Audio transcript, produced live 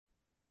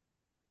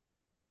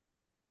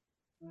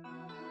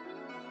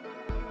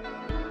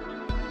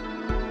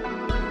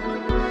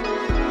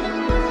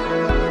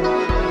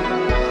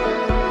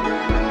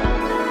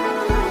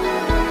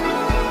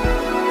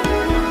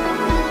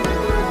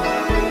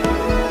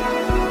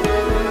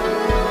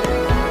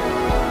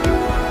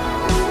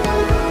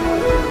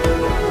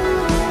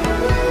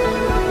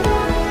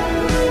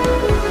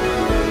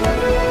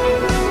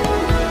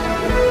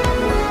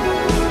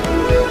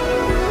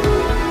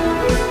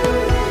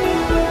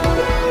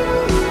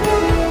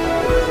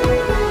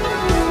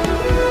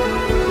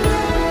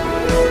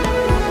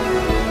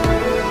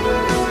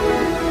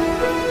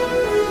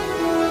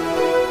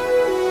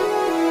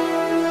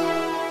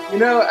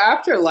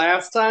after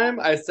last time,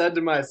 I said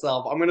to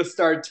myself, I'm gonna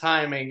start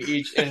timing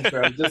each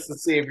intro just to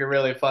see if you're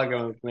really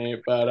fucking with me.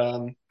 But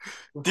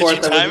of Did course,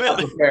 you I was time not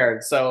it?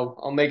 prepared, so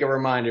I'll make a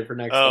reminder for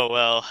next time. Oh,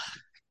 well,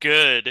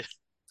 good.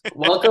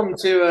 Welcome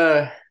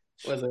to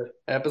was it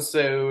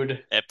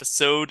episode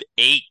Episode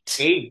 8.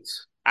 8?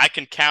 I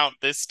can count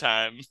this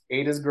time.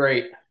 8 is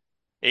great,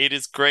 8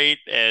 is great,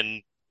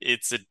 and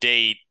it's a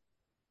date.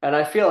 and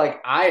I feel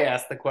like I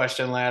asked the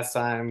question last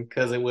time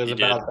because it was You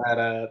did. about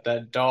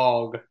that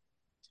dog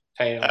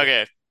tale.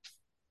 Okay,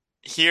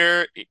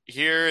 here,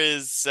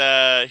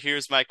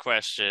 here's my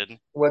question.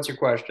 What's your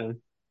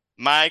question?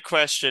 My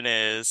question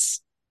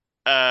is,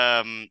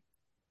 um,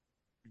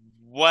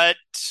 what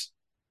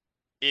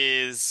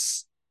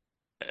is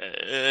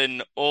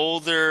an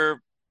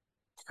older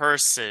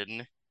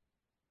person,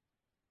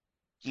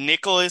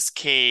 Nicolas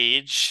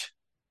Cage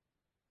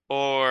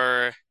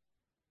or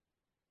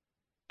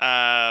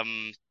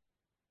um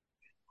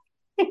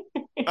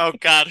oh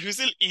God, who's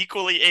an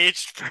equally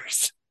aged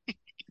person?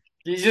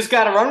 You just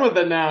got to run with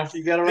it now.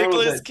 You got to run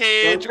with Nicolas it.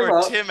 Don't Cage give or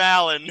up. Tim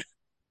Allen?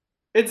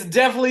 It's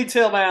definitely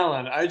Tim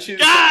Allen. I choose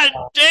Tim. God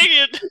dang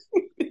it!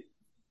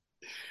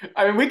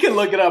 I mean, we can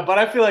look it up, but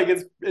I feel like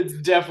it's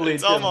definitely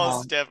It's Tim almost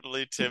Allen.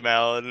 definitely Tim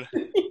Allen.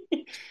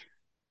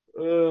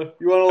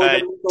 You want to look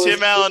up Nicolas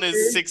Tim Allen is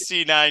Cage?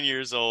 69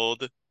 years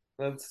old.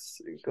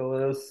 That's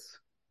Nicolas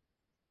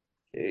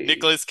Cage.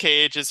 Nicolas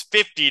Cage is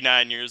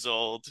 59 years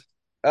old.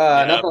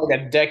 Nothing Yep.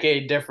 like a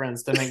decade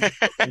difference to make me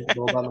feel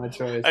comfortable about my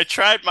choice. I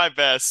tried my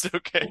best.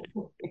 Okay.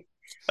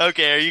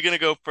 Okay, are you gonna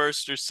go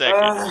first or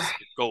second, Uh,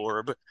 Mr.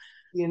 Gorb?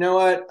 you know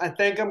what? I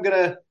think I'm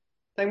gonna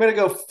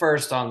go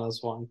first on this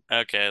one.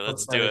 Okay, Go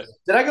let's do it. first.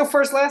 Did I go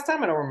first last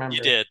time? I don't You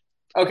remember. did.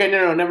 Okay,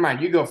 no, never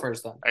mind. You go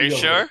first then. Are You you go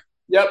first. sure?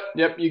 Yep,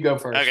 you go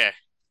first. Okay,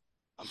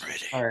 I'm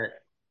ready. All right.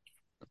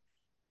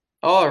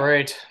 All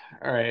right.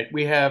 All right.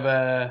 We have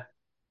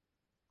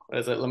what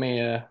is it? Let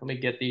me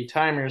get the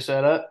timer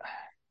set up.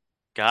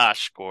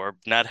 Gosh, Gorb,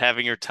 not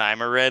having your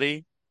timer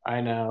ready?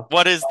 I know.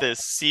 What is this?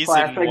 Season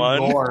Classic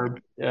one?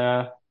 Zorb.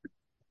 Yeah.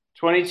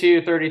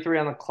 22:33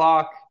 on the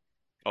clock.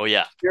 Oh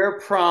yeah. Your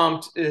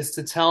prompt is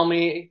to tell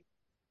me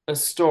a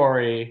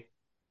story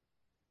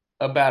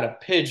about a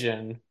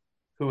pigeon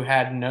who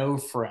had no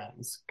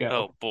friends.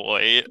 Oh Go.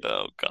 boy.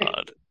 Oh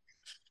God.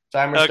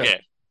 Timer start.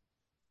 Okay.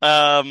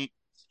 Um,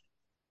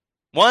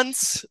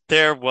 once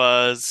there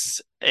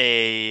was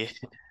a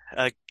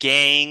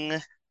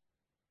gang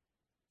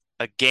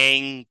a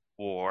gang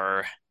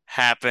war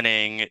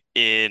happening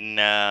in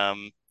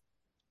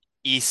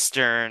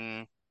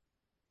eastern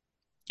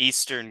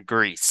eastern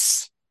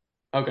Greece.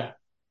 Okay.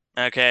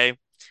 Okay.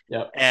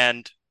 Yep.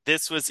 And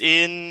this was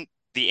in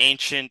the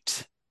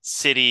ancient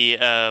city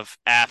of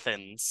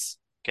Athens.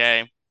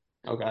 Okay.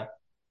 Okay.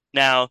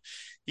 Now,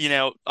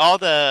 all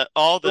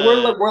So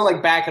we're the we're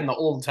like back in the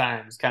old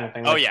times kind of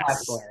thing, oh like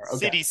classical yes, era.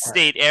 Okay. city All right.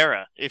 state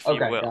era, if you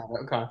Okay. will. Got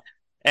it. Okay.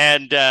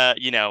 And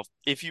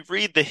if you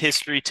read the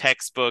history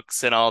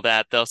textbooks and all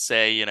that, they'll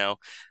say,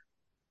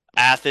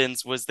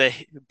 Athens was the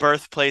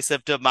birthplace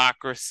of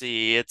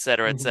democracy, et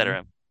cetera, et hmm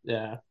cetera.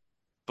 Yeah.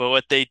 But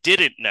what they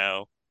didn't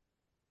know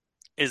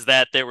is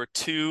that there were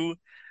two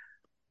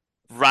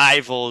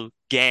rival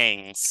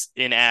gangs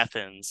in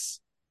Athens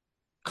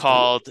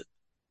called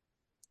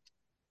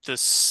the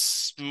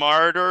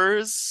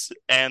Smarters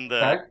and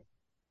Okay.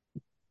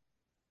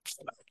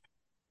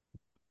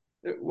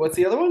 What's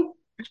the other one?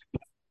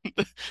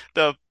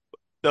 the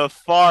the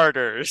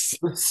Farters.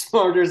 The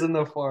smarters and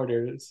the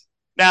farters.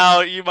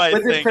 Now you might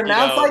Was it think,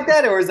 pronounced like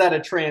that, or is that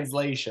a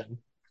translation?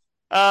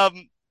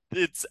 um,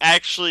 it's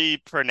actually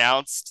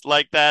pronounced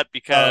like that Oh,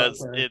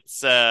 because okay.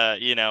 it's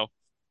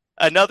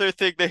another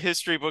thing the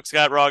history books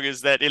got wrong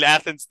is that in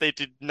Athens they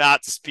did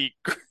not speak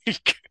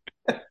Greek.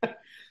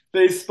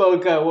 They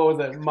spoke what was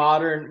it?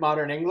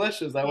 Modern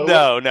English? Is that what it was?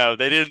 No, no,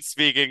 they didn't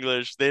speak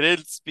English. They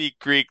didn't speak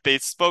Greek. They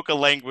spoke a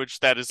language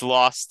that is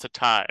lost to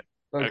time.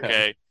 Okay.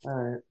 Okay. All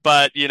right.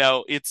 But,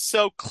 it's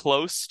so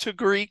close to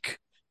Greek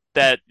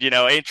that,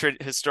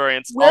 ancient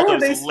historians, all Where were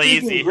those they speaking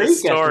lazy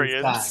Greek at this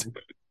historians. time?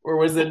 Or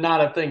was it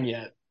not a thing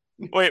yet?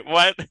 Wait,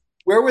 what?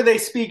 Where were they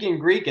speaking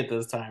Greek at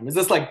this time? Is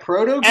this like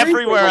Proto-Greek or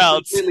Everywhere like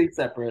else. completely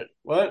separate?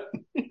 What?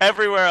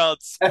 Everywhere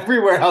else.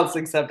 Everywhere else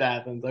except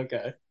Athens.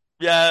 Okay.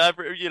 Yeah,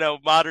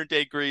 modern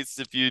day Greece,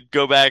 if you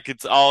go back,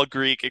 it's all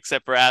Greek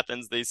except for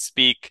Athens.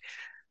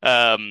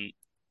 Um,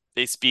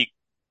 they speak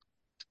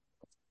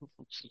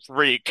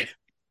Greek.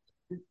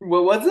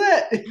 What was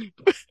it?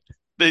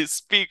 They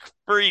speak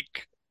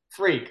freak.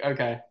 Freak.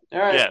 Okay. All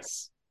right.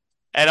 Yes.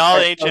 And all All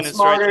right. So ancient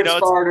historians, smarter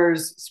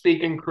Sparters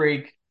speaking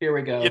Creek. Here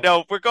we go.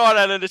 we're going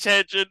on an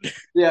tangent.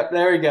 Yep,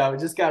 there we go.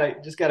 Just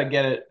gotta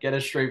get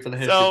it straight for the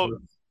history So,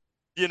 book.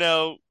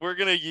 we're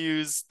gonna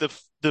use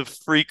the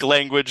freak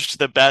language to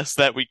the best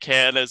that we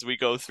can as we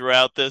go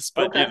throughout this,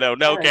 but Okay. All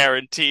no right.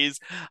 guarantees.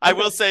 I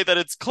will Okay. say that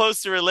it's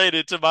closely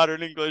related to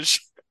modern English.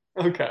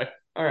 Okay.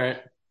 All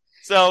right.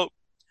 So,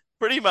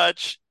 pretty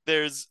much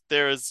there's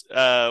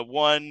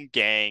one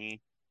gang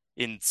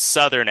in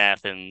southern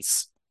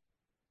Athens,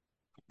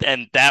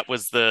 and that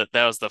was the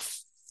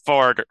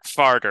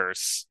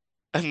farters.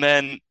 And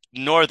then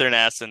Northern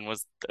Athens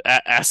was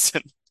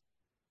Athens,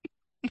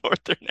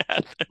 Northern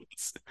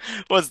Athens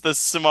was the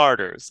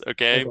smarters,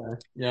 okay?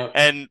 Okay. Yep.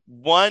 And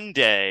one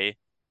day,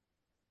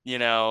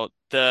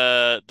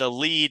 the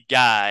lead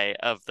guy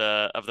of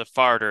the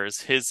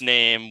farters, his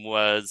name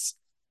was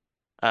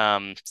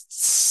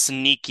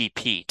Sneaky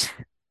Pete.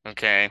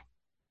 Okay.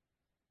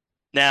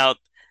 Now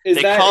Is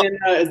they that call in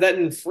is that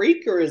in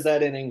Freak or is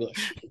that in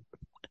English?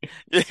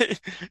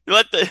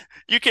 let the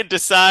you can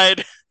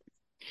decide.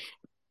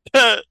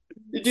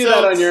 You do that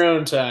So on your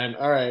own time.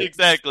 All right.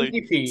 exactly.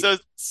 Sneaky Pete. So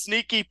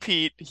Sneaky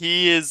Pete,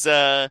 he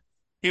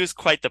was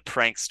quite the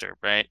prankster,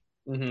 right?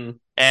 Mm-hmm.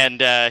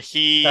 And How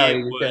he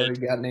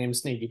got named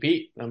Sneaky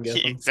Pete, I'm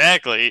guessing.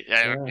 exactly.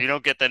 Yeah. You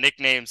don't get the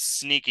nickname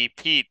Sneaky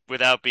Pete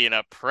without being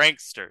a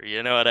prankster.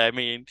 You know what I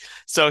mean?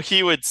 So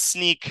he would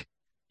sneak,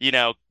 you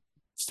know,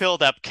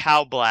 filled up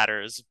cow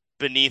bladders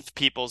beneath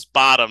people's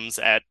bottoms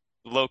at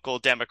local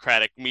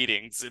Democratic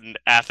meetings and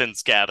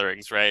Athens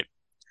gatherings, right?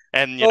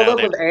 And, Filled up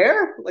they with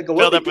air? Like a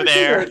filled whoopee up with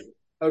cushion air,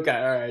 or okay,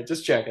 all right,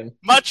 just checking.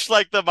 much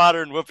like the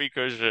modern whoopee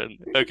cushion.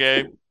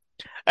 Okay.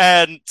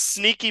 And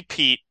Sneaky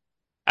Pete,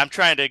 I'm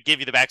trying to give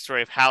you the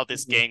backstory of how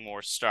this Mhm. gang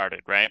war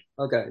started, right?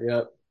 Okay,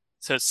 yep.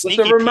 So Just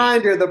a Sneaky Pete,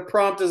 reminder, the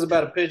prompt is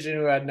about a pigeon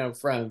who had no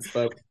friends,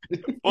 but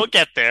we'll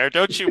get there.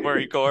 Don't you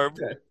worry, Gorb.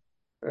 okay.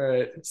 All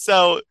right.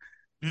 So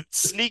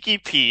Sneaky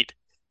Pete,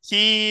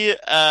 he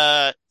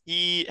had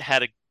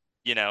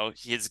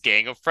his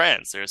gang of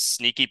friends. There's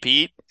Sneaky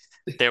Pete,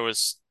 there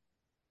was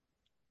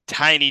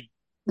Tiny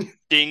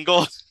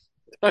Dingle,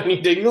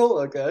 Tiny Dingle,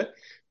 okay.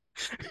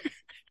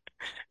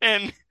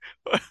 and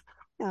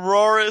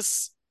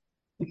Roris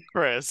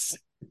Chris.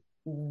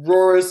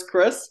 Roris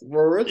Chris,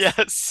 Roris.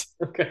 Yes.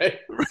 Okay.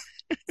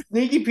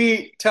 Sneaky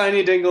Pete,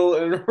 Tiny Dingle,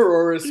 and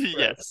Roris Chris.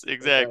 Yes, Okay.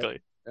 exactly.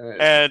 All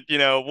right. And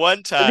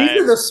one And these are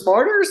time, the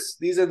smarters?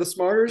 These are the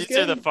smarters these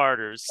are the gang? Oh,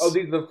 farters.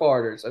 these are the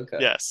farters. Okay.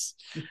 Yes.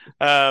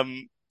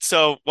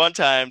 So one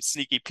time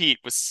Sneaky Pete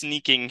was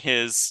sneaking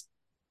his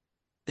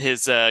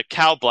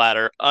cow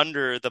bladder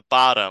under the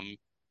bottom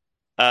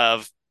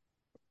of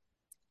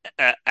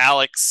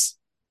Alex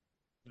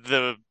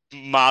the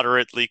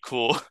moderately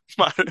cool.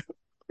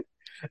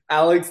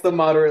 Alex the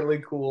moderately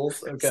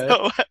cools. Okay.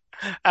 So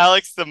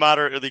Alex the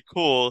moderately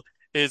cool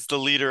is the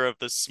leader of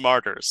the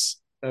Smarters.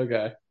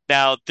 Okay.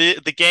 Now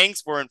the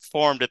gangs weren't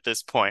formed at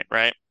this point,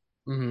 right?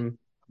 Hmm.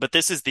 But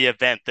this is the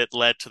event that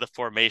led to the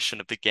formation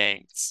of the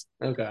gangs.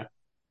 Okay.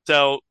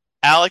 So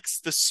Alex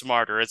the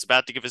Smarter is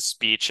about to give a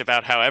speech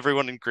about how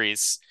everyone in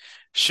Greece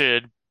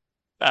should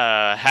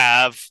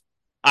have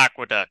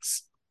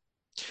aqueducts.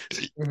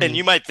 And Hmm.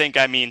 you might think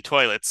I mean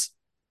toilets,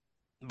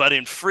 but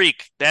in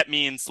Freak, that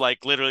means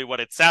like literally what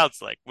it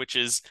sounds like, which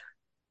is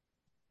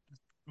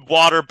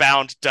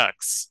water-bound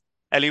ducks.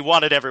 And he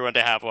wanted everyone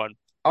to have one.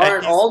 And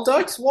Aren't all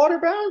ducks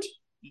waterbound?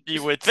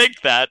 you would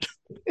think that,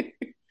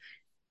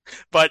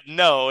 but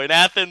no, in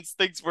Athens,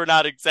 things were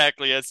not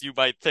exactly as you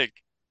might think.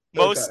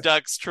 Most Okay.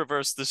 ducks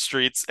traversed the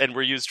streets and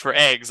were used for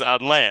eggs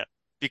on land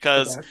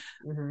because Okay.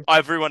 Hmm.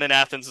 everyone in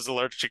Athens is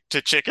allergic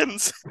to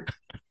chickens.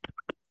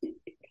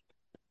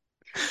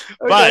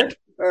 Okay. But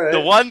All the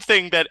right. one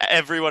thing that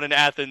everyone in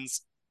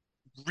Athens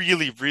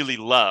really, really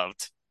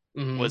loved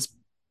Hmm.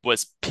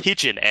 was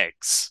pigeon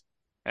eggs.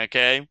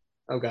 Okay?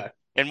 Okay.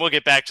 And we'll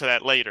get back to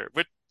that later.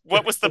 But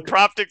what was the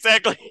prompt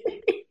exactly?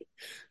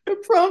 The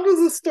prompt was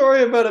a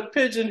story about a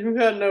pigeon who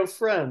had no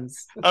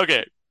friends.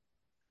 Okay.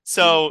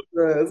 So,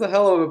 It's a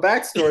hell of a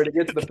backstory to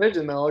get to the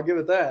pigeon, though. I'll give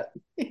it that.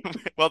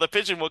 well, the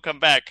pigeon will come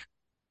back.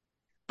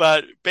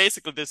 But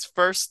basically, this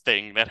first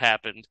thing that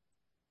happened,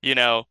 you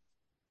know,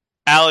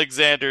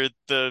 Alexander,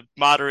 the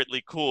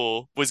moderately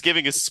cool, was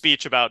giving a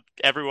speech about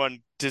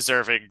everyone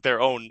deserving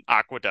their own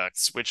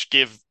aqueducts, which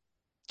give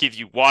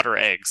you water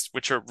eggs,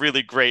 which are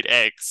really great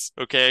eggs.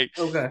 Okay,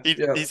 Okay. he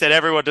Yep. said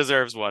everyone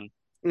deserves one.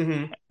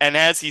 Hmm. And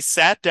as he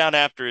sat down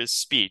after his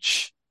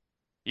speech,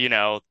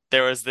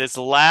 there was this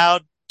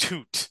loud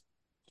toot,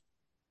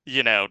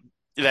 you know,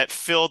 that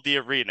filled the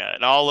arena,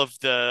 and all of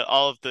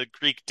the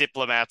Greek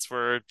diplomats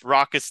were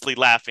raucously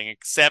laughing,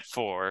 except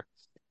for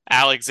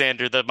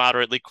Alexander the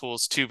moderately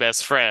cool's two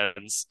best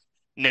friends,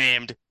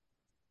 named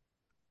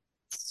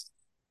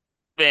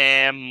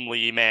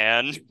Family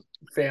Man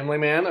Family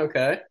man.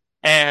 Okay.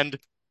 and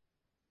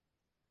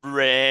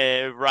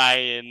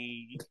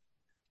Ryan.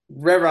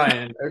 Red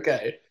Ryan.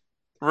 Okay.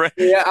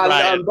 Yeah, on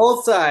Ryan.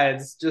 both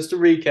sides, just to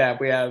recap,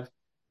 we have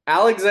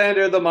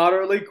Alexander the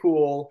moderately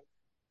cool,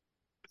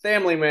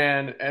 Family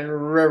Man, and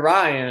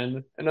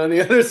Ryan. And on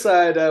the other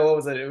side, what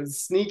was it? It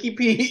was Sneaky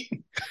Pete,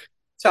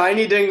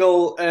 Tiny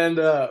Dingle, and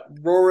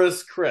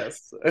Roris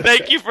Chris. Okay.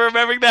 Thank you for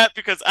remembering that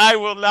because I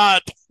will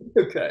not.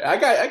 Okay. I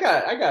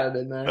got it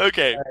in there.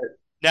 Okay.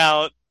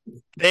 Now,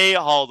 they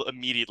all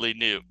immediately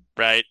knew,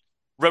 right?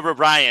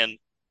 Ryan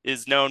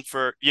is known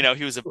for, he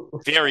was a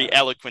very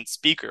eloquent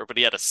speaker, but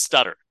he had a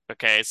stutter.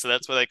 Okay. So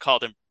that's why they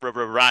called him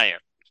Ryan.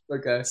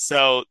 Okay.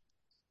 So,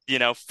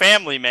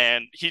 Family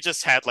Man, he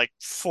just had like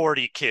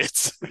 40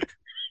 kids.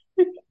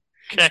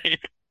 Okay.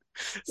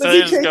 So Does they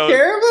he just take go,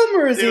 care of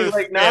him, or is it he was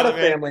like not Family a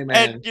Man. family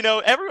And,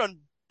 man? everyone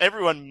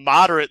everyone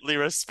moderately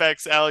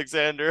respects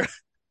Alexander,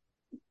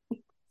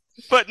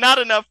 but not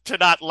enough to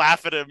not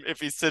laugh at him if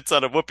he sits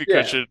on a whoopee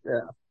Yeah, cushion,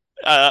 yeah.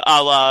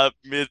 a la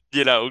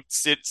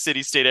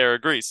city state era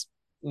Greece.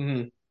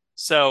 Hmm.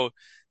 So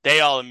they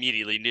all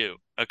immediately knew.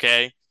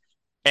 Okay,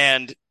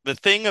 and the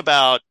thing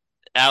about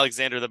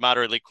Alexander the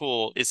moderately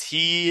cool is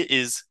he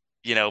is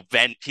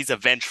he's a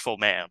vengeful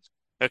man.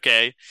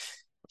 Okay,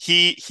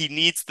 he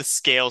needs the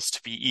scales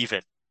to be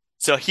even.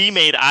 So he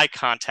made eye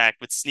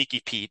contact with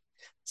Sneaky Pete.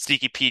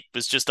 Sneaky Pete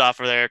was just off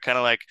of there, kind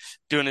of like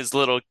doing his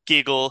little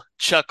giggle,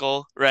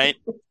 chuckle, right?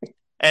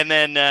 And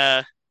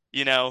then,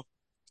 you know,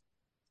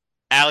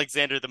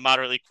 Alexander the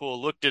moderately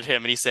cool looked at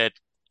him and he said,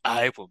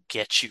 I will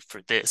get you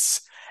for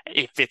this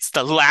if it's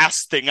the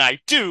last thing I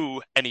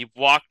do. And he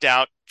walked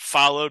out,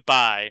 followed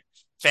by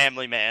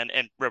Family Man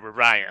and Rubber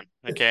Ryan.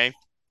 Okay.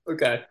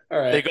 Okay, all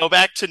They right. go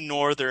back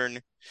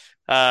to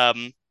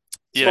um,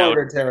 you know,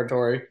 Smarter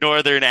territory.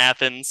 northern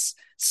Athens,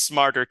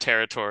 smarter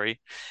territory.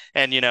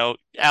 And,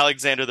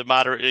 Alexander the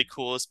moderately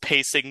cool is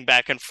pacing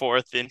back and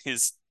forth in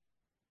his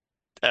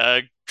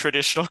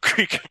traditional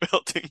Greek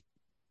building.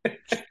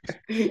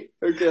 And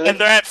Okay.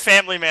 they're at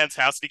Family Man's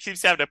house, and he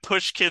keeps having to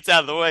push kids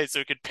out of the way so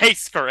he can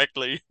pace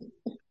correctly.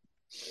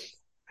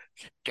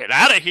 Get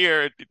out of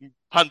here,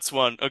 hunts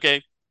one,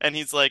 okay? And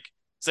he's like,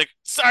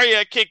 sorry,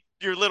 I kicked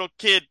your little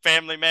kid,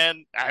 Family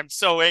Man. I'm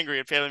so angry.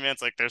 And Family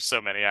Man's like, there's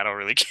so many, I don't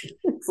really care.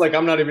 It's like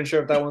I'm not even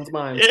sure if that one's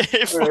mine.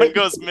 If All one right.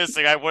 goes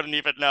missing, I wouldn't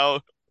even know.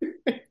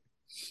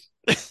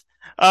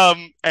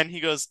 And he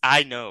goes,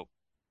 I know.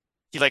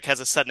 He like has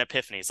a sudden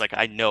epiphany. He's like,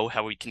 I know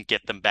how we can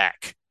get them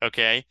back.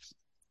 Okay.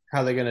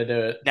 How are they gonna do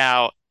it?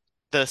 Now,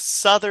 the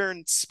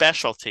southern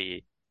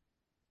specialty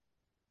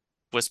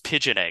was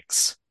pigeon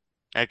eggs.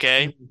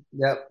 Okay. Mhm.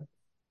 Yep.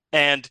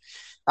 And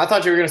I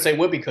thought you were gonna say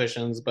whoopee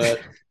cushions,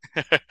 but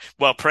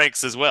well,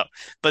 pranks as well.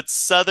 But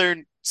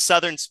southern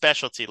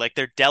specialty, like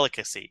their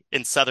delicacy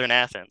in southern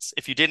Athens,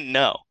 if you didn't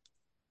know,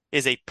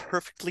 is a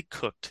perfectly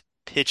cooked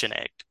pigeon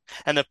egg.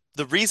 And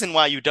the reason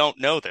why you don't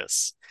know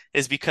this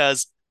is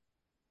because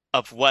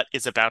of what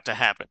is about to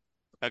happen.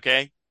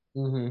 Okay?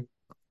 hmm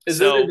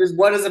So is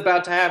what is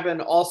about to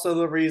happen also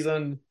the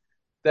reason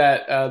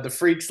that the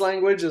freaks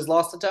language is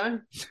lost to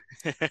time?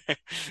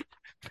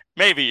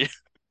 maybe.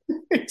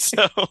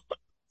 So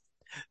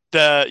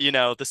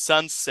the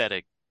sun's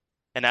setting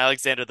and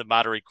Alexander the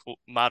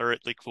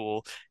moderately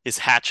cool is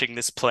hatching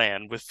this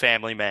plan with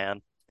Family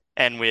Man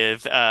and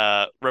with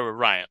Robert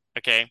Ryan.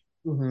 Okay,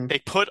 Hmm. they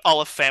put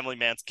all of Family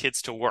Man's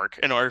kids to work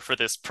in order for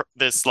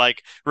this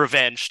like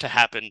revenge to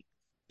happen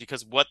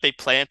because what they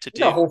plan to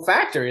The do. whole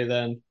factory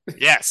then.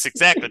 Yes,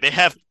 exactly. They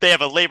have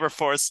a labor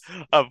force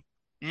of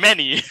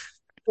many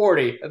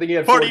 40. I think he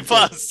had 40 40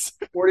 kids. plus.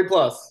 40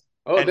 plus.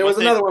 Oh, And there was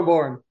another one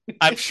born.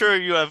 I'm sure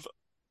you have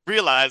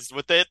realized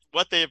what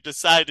they have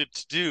decided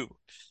to do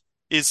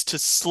is to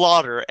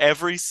slaughter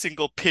every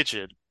single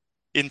pigeon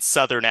in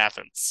southern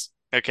Athens,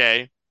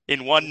 okay?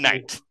 In one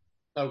night.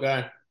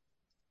 Okay.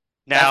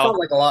 That Now, sounds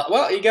like a lot.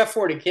 Well, you got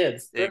 40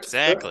 kids. They're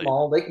exactly.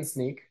 small. They can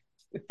sneak.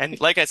 And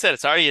like I said,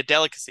 it's already a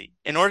delicacy.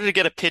 In order to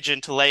get a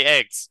pigeon to lay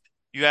eggs,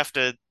 you have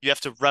to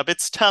rub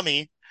its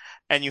tummy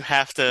and you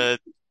have to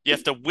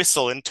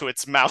whistle into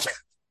its mouth.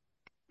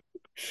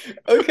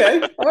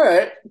 Okay. All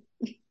right.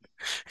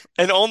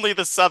 And only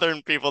the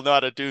southern people know how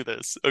to do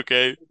this,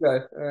 okay?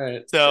 Okay. All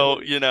right.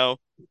 So,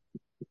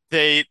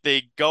 they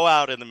go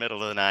out in the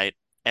middle of the night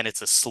and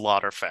it's a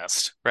slaughter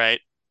fest,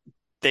 right?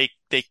 They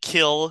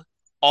kill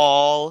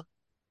all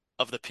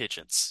of the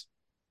pigeons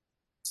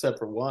Except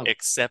for one.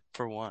 except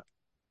for one.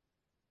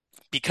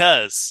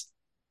 Because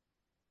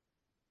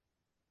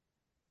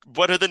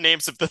what are the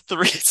names of the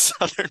three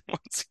southern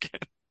ones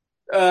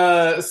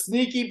again?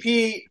 Sneaky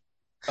Pete,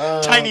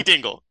 Tiny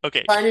Dingle.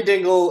 Okay. Tiny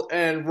Dingle,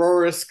 and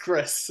Rorus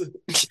Chris.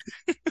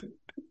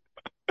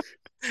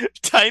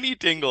 Tiny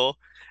Dingle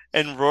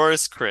and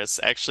Roris Chris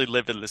actually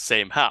live in the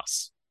same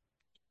house.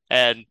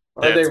 And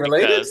Are they that's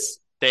related? because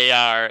they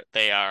are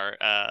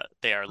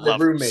They're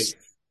lovers. roommates.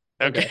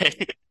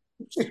 Okay.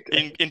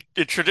 Okay.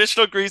 In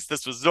traditional Greece,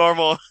 this was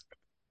normal,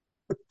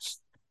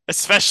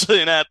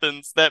 especially in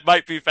Athens. That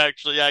might be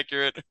factually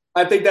accurate.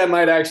 I think that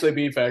might actually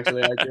be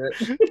factually accurate.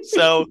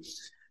 So,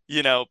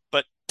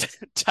 but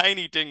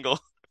Tiny Dingle,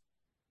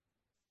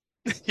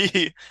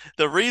 he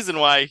the reason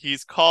why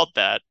he's called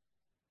that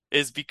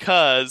is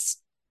because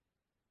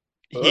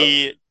Huh?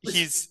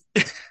 he's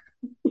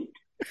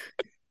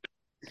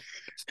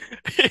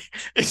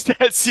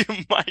as you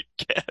might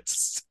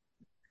guess.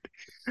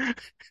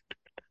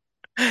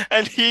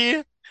 And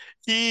he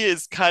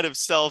is kind of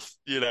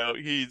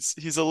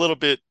he's a little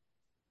bit,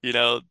 you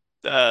know,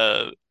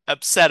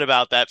 upset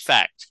about that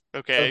fact,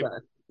 okay?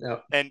 Okay.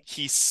 Yeah. And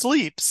he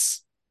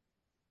sleeps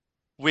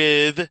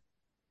with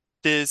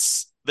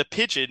the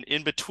pigeon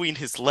in between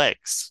his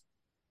legs,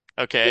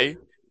 okay?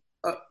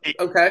 Uh, It-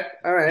 okay.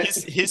 All right.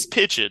 his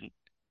pigeon,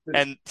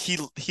 and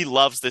he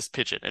loves this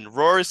pigeon. And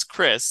Roris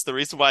Chris, the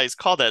reason why he's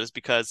called that is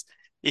because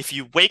if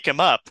you wake him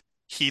up,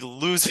 he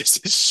loses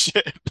his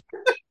shit.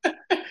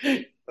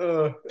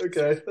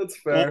 Okay. That's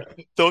fair.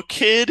 The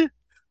kid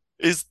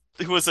is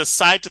who was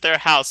assigned to their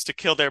house to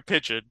kill their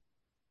pigeon,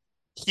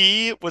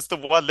 he was the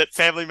one that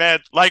Family Man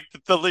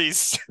liked the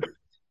least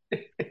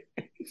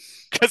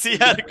because he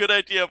had a good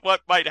idea of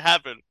what might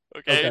happen.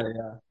 Okay, Okay,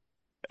 yeah.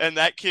 and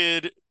that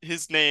kid,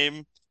 his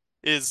name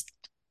is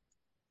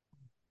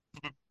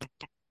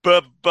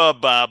Bub.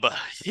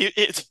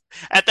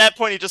 At that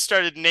point, he just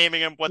started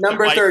naming him what the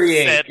Number wife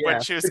 38. said when Yeah.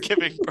 she was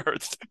giving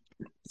birth.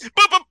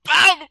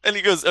 Bub, and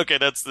he goes, "Okay,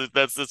 that's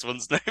this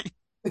one's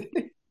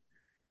name."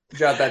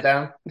 Jot that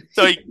down.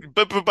 So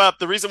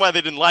the reason why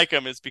they didn't like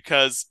him is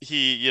because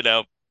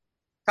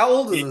How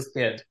old is he this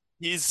kid?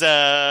 he's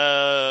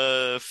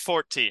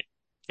 14,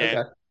 okay,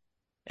 Okay.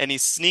 and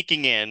he's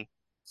sneaking in,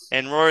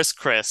 and Roris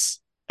Chris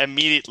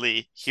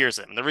immediately hears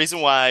him. And the reason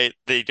why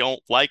they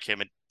don't like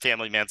him in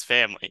Family Man's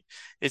family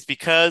is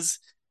because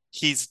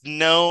he's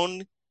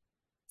known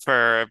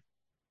for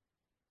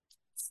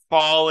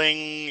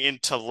falling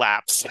into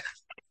laps.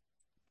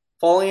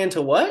 Falling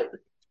into what?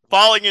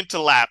 Falling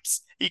into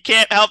laps. He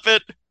can't help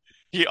it.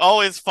 He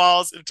always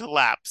falls into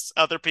laps,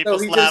 other So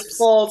people's he just laps.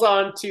 falls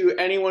onto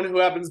anyone who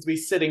happens to be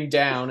sitting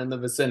down in the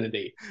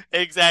vicinity.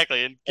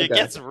 Exactly. And it Okay.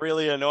 gets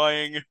really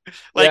annoying.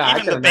 Like Yeah, I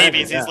even can the imagine.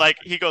 babies, Yeah.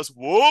 he goes,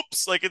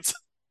 whoops. Like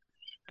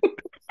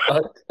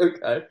Fuck.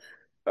 Okay.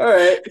 All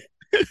right.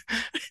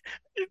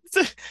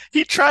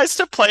 he tries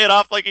to play it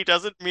off like he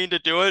doesn't mean to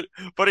do it,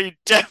 but he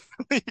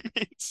definitely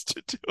means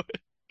to do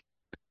it.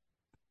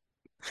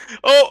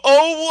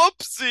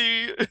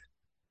 Whoopsie.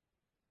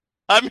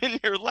 I'm in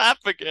your lap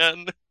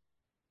again.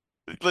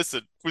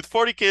 Listen, with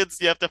 40 kids,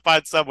 you have to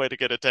find some way to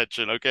get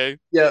attention, okay?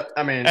 Yeah.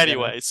 I mean, yeah.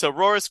 Anyway, so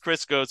Roris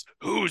Chris goes,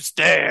 "Who's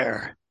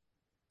there?"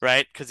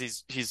 Right? Because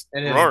he's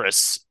And his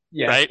Roris,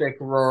 yeah, right? thick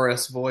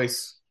Roris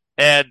voice.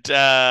 And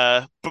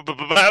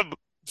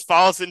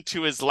falls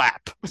into his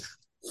lap.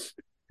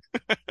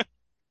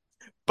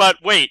 But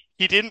wait,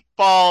 he didn't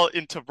fall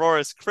into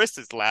Roris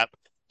Chris's lap.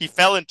 He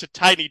fell into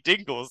Tiny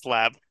Dingle's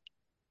lap.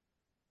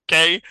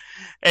 Okay,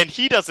 and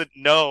he doesn't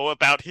know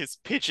about his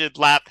pigeon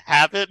lap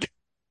habit,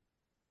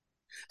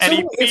 and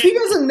So if he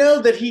doesn't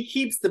know that he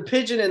keeps the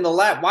pigeon in the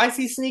lap, why is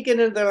he sneaking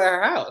into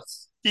their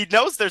house? he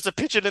knows there's a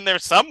pigeon in there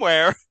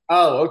somewhere.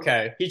 Oh,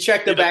 okay. He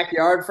checked the You know,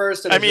 backyard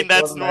first, and I it just mean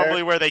that's wasn't normally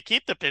there. where they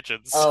keep the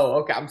pigeons. Oh,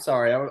 okay. I'm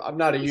sorry. I'm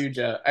not a huge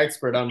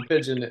expert on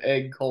pigeon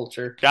egg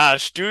culture.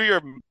 Gosh, do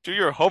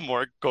your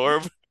homework,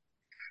 Gorb.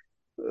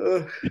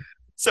 Ugh.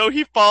 So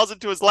he falls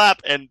into his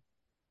lap, and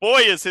boy,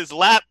 is his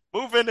lap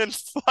moving and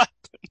flat.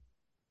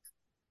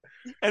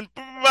 And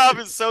Bob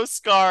is so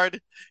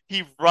scarred,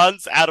 he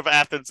runs out of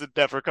Athens and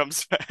never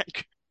comes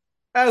back.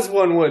 As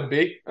one would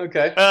be.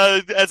 Okay.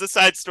 As a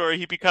side story,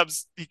 he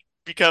becomes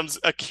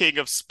a king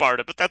of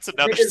Sparta, but that's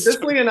another Is this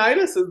story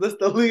Leonidas? Is this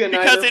the because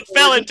Leonidas it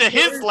fell origin into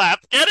his story? lap.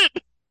 Get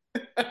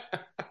it?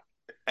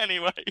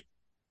 Anyway,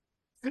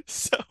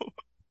 so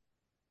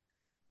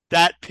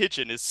that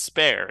pigeon is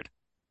spared,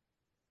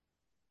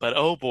 but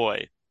oh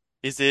boy,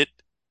 is it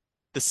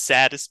the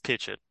saddest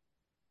pigeon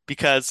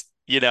because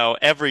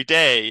every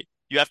day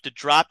you have to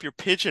drop your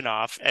pigeon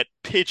off at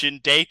pigeon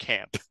day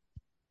camp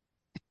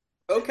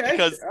Okay.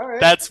 because All right.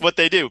 that's what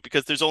they do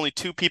because there's only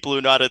two people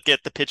who know how to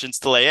get the pigeons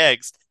to lay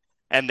eggs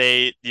and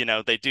they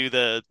do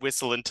the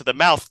whistle into the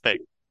mouth thing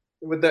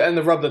With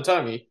the rub the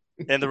tummy.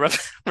 and the rub,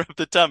 rub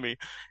the tummy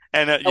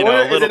and I wonder,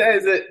 a little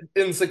is it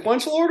in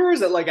sequential order or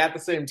is it like at the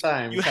same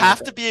time you kind of have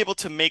to thing? be able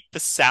to make the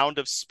sound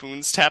of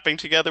spoons tapping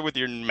together with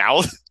your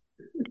mouth.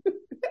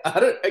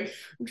 I'm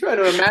trying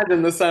to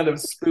imagine the sound of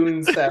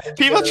spoons tapping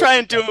People together. try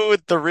and do it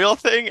with the real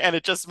thing and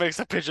it just makes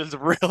the pigeons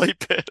really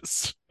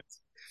pissed.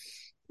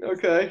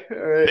 Okay. All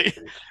right.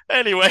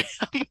 Anyway,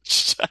 how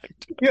much time?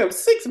 You have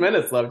 6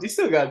 minutes left. You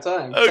still got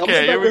time. Tell me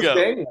Okay, here about we this go.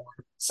 game.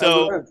 How's it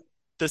So been?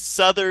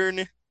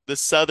 the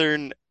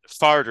southern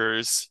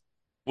farters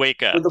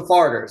wake With up. the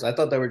farters. I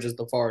thought they were just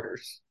the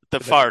farters. The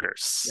But then-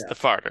 farters, yeah. the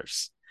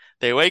farters.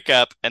 They wake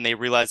up and they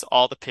realize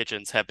all the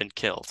pigeons have been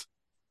killed.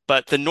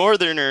 But the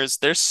northerners,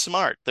 they're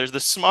smart. They're the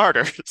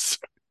smarters.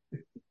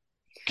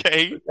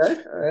 Okay?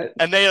 Okay. All right.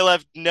 And they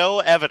left no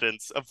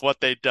evidence of what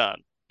they'd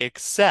done,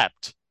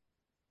 except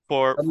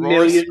for A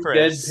million dead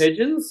Chris.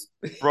 pigeons?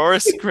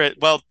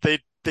 Well,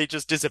 they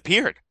just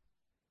disappeared.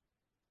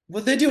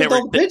 What'd they do They with were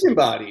all the pigeon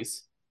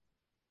bodies?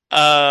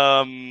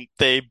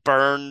 they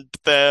burned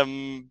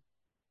them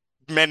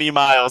many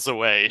miles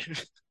away.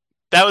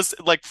 That was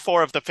like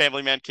four of the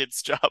Family Man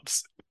kids'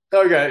 jobs.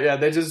 Okay, yeah,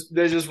 they just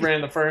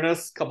ran the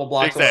furnace a couple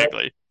blocks away.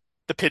 Exactly.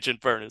 The pigeon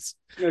furnace.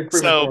 Like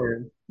So,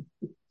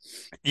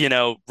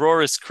 crematorium.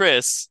 Roris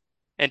Chris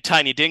and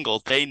Tiny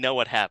Dingle, they know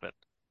what happened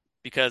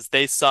because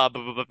they saw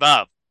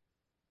Bob.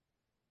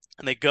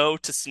 And they go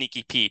to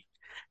Sneaky Pete.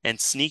 And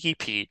Sneaky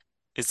Pete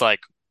is like,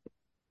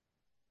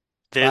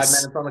 Five this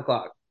minutes on the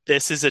clock.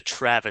 this is a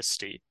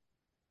travesty.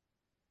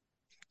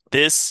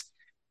 This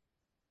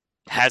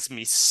has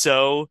me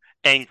so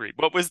angry.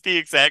 What was the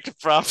exact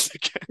prompt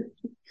again?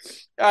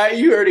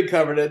 You already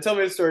covered it. Tell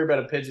me a story about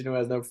a pigeon who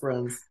has no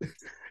friends.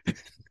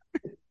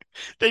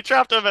 They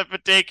dropped him at the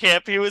day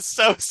camp. He was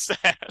so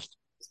sad.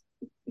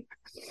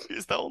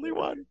 He's the only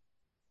one.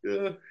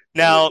 Yeah.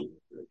 Now,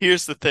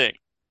 here's the thing.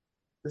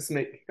 This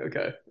make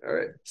okay. All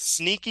right.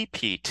 Sneaky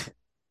Pete,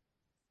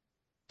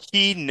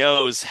 he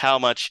knows how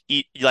much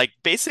like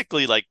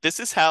basically like this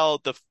is how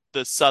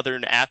the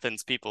southern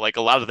Athens people, like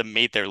a lot of them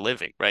made their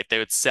living, right? They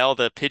would sell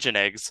the pigeon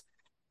eggs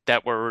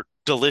that were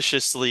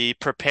deliciously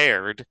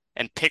prepared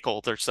and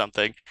pickled or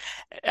something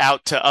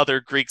out to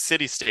other Greek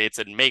city-states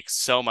and make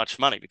so much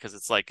money because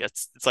it's like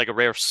a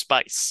rare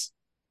spice.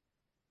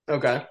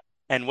 Okay.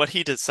 And what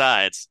he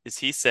decides is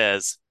he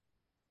says,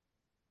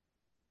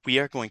 we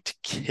are going to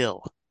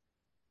kill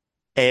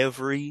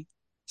every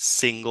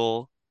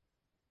single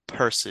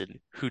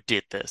person who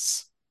did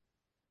this.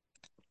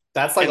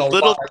 That's like a And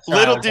lot of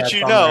little child did deaths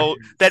you on their know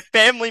that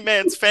Family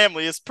Man's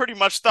family is pretty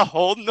much the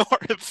whole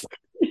North.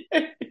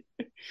 hands.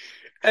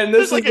 And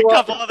this There's is like a what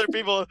couple other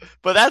people,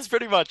 but that's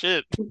pretty much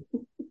it.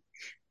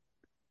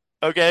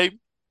 Okay.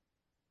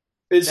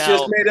 it's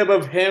just Now, made up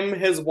of him,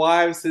 his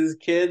wives, his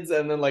kids,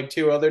 and then like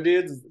two other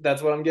dudes.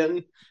 That's what I'm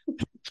getting.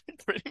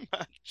 pretty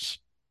much.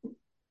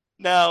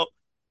 Now,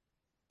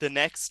 the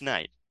next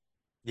night,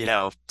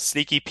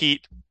 Sneaky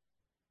Pete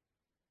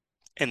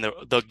and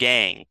the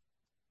gang,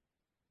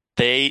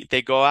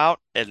 they go out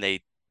and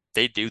they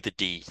do the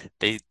deed.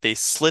 They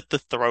slit the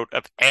throat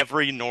of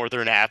every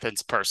Northern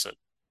Athens person,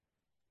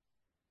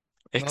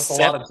 That's a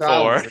lot except of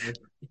child for murder.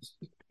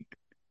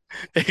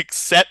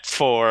 except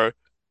for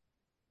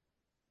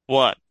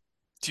one.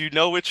 Do you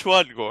know which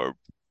one, Gorb?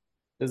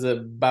 Is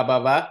it ba ba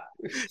ba?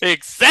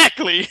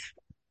 Exactly.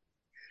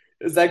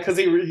 Is that because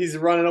he's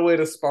running away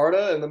to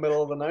Sparta in the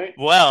middle of the night?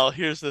 Well,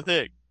 here's the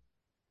thing.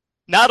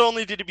 Not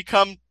only did he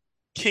become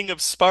king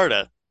of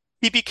Sparta,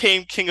 he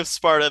became king of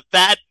Sparta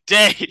that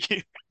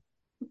day.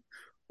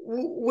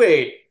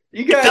 Wait,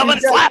 you It got fell you in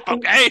his got lap,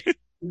 okay?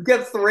 you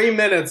got 3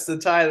 minutes to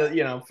tie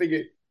the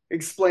figure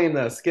explain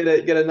this. Get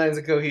it nice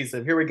and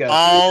cohesive. Here we go.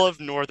 All of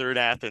northern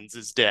Athens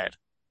is dead.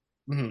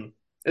 Hmm.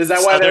 Is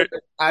that why there? Southern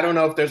I don't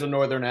know if there's a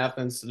Northern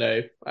Athens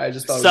today. I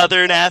just thought it was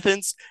Southern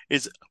Athens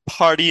is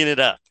partying it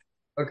up.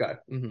 okay.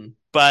 Hmm.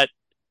 But,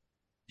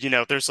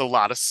 there's a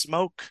lot of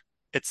smoke,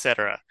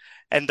 etc.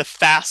 And the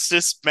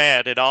fastest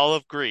man in all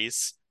of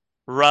Greece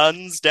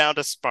runs down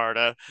to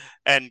Sparta,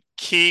 and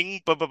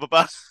King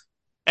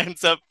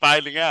ends up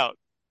finding out.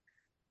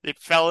 It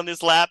fell in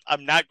his lap.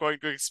 I'm not going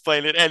to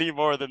explain it any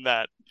more than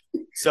that.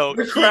 So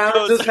The crown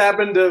just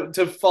happened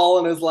to fall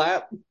in his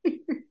lap.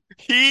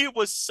 he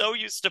was so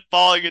used to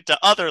falling into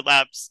other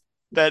laps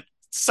that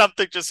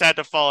something just had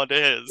to fall into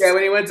Yeah, his.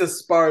 when he went to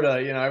Sparta,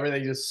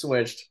 everything just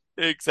switched.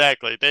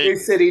 Exactly. New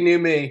city, new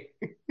me.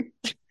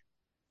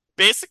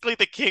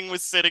 The king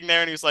was sitting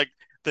there and he was like,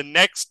 the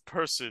next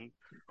person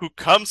who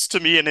comes to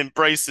me and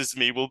embraces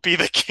me will be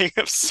the king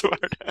of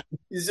Sparta.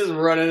 He's just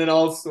running and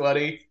all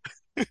sweaty.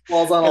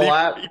 Falls on a And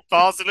lap. he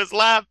falls in his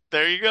lap.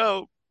 There you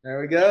go. There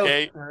we go.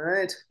 Okay. All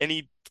right. And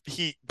he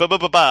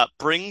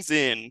brings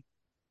in,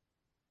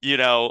 you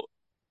know,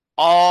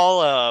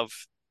 all of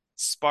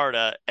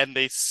Sparta and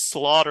they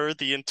slaughter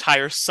the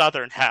entire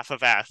southern half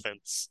of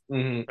Athens.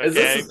 Is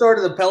this the Okay? start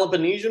of the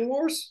Peloponnesian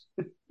Wars?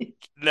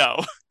 No.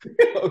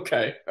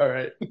 Okay. All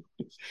right.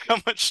 How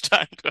much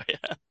time do I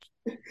have?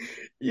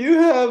 You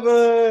have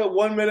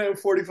 1 minute and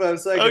 45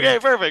 seconds. Okay,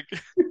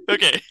 perfect.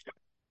 Okay.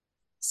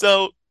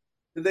 So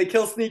Did they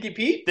kill Sneaky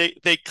Pete?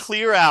 they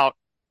clear out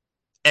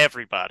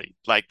everybody.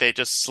 Like they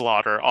just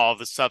slaughter all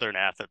the Southern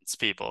Athens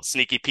people.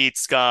 Sneaky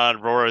Pete's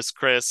gone, Rora's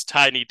Chris,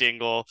 Tiny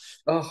Dingle,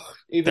 Oh,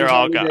 even they're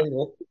all Tiny gone.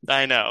 Dingle.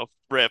 I know,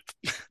 rip.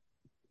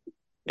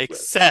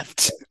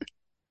 Except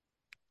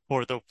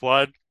for the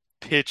one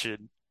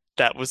pigeon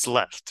that was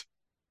left.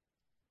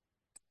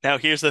 Now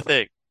here's the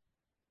thing.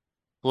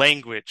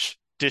 Language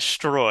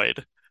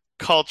destroyed,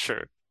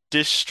 culture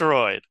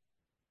destroyed,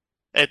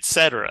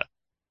 etc.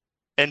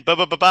 And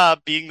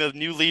being the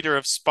new leader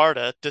of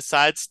Sparta,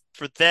 decides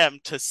for them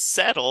to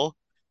settle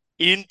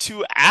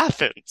into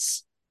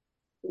Athens.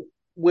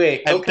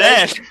 Wait. And Okay.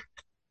 then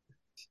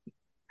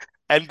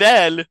and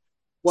then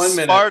 1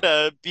 minute.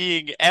 Sparta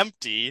being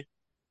empty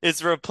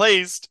is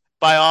replaced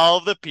by all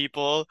the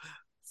people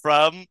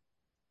from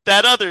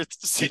that other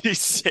city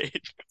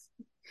state.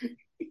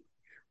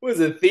 Was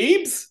it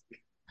Thebes?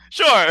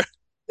 Sure.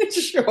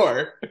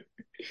 Sure.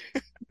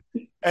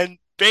 And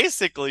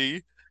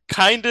basically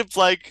kind of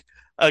like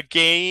a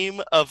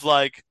game of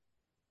like,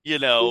 you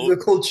know,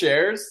 Musical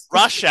chairs.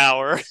 rush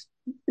hour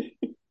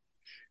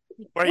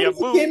where What you is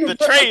the move game the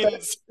about? Okay.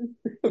 trains.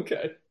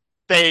 Okay.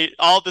 They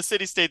all the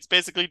city states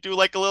basically do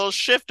like a little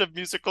shift of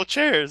musical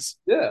chairs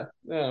Yeah.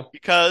 Yeah.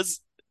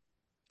 because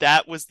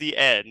that was the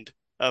end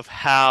of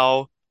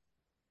how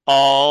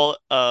all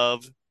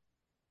of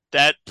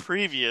that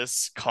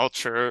previous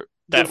culture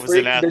The that was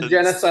in freak, the Athens.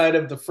 genocide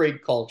of the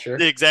freak culture.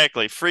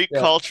 Exactly. Freak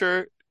Yep.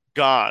 culture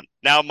gone.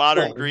 Now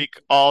modern Done. Greek,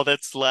 all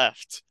that's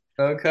left.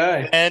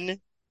 Okay.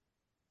 Then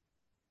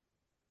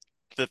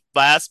the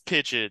last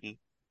pigeon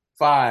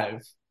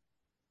 5,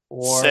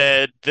 4.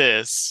 said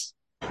this.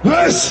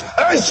 This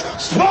is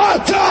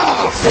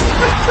Sparta!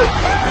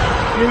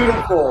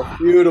 Beautiful.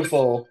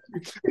 Beautiful.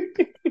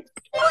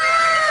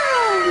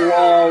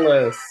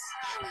 Flawless.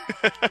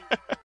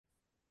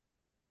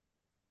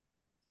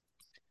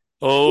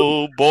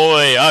 Oh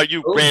boy, are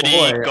you Oh ready,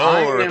 boy,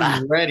 I Gorb?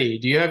 am ready.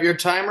 Do you have your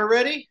timer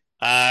ready?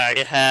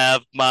 I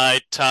have my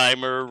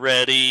timer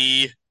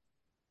ready.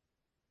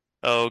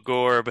 Oh,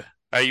 Gorb,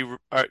 are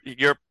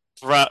you're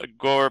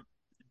Gorb?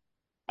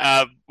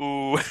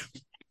 Ooh.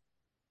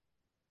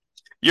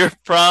 Your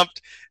prompt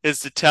is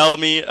to tell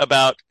me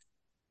about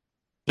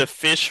the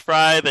fish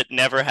fry that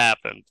never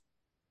happened.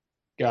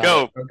 Got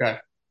it. Go. Okay.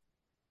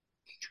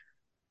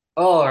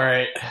 All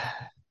right.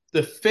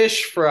 The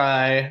fish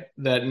fry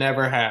that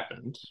never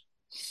happened.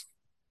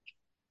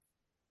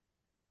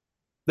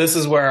 This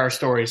is where our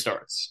story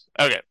starts.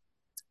 Okay.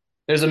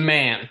 There's a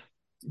man,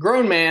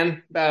 grown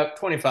man, about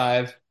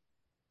 25,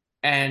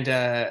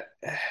 and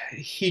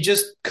he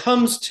just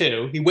comes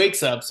to. He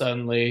wakes up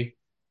suddenly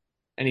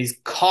and he's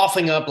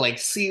coughing up like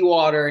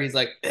seawater. He's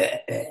like,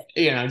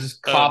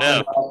 just Oh coughing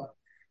no. up.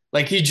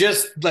 Like he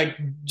just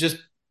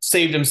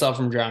saved himself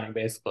from drowning,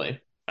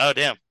 basically. Oh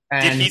damn.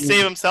 Did And he he,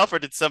 save himself or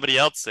did somebody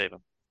else save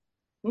him?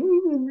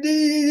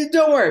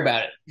 don't worry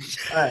about it.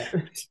 All right.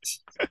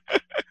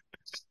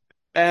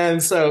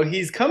 And so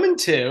he's coming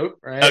to,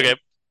 right? Okay.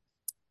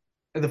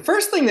 The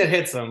first thing that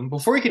hits him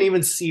before he can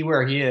even see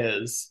where he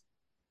is,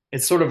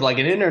 it's sort of like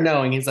an inner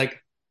knowing. He's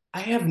like,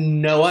 I have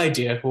no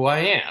idea who I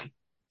am.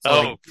 So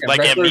like Oh,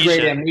 like regular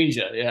grade amnesia.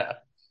 amnesia, yeah.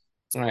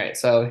 All right,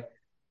 so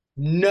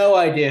no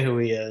idea who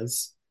he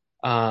is.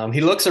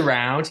 He looks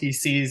around. He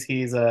sees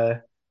he's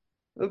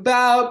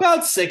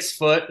about 6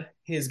 foot.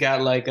 He's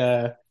got like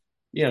a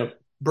you know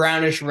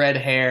brownish red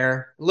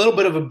hair, a little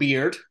bit of a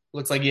beard.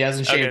 Looks like he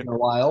hasn't shaved Okay. in a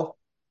while.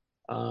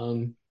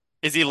 Um,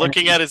 Is he and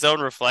looking at his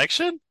own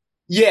reflection?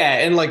 yeah,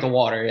 in like the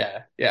water.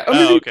 Yeah, yeah. I Oh,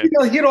 mean, okay.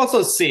 he can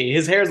also see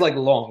his hair's like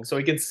long, so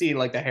he can see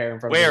like the hair in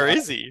front of his Where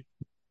is eye. he?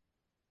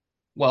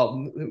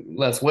 Well,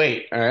 let's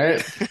wait. All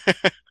right.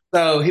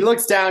 So he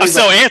looks down. I'm He's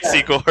like, so yeah,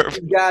 antsy, Gorb.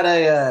 he's got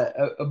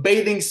a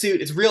bathing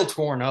suit. It's real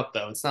torn up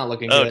though. It's not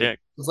looking Oh, good. dang.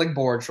 It's like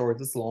board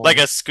shorts. It's Like long.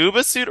 a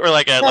scuba suit or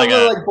like a No, like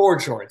no, a like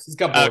board shorts. He's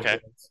got board okay.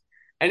 shorts,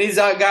 and he's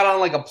got on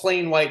like a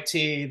plain white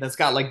tee that's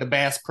got like the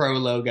Bass Pro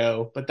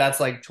logo, but that's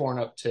like torn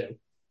up too.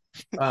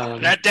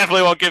 Um, That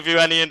definitely won't give you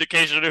any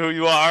indication of who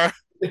you are.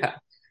 yeah.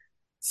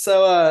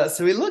 So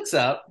he looks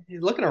up.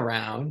 He's looking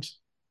around,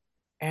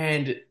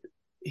 and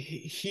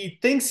he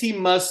thinks he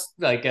must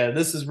like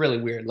this is really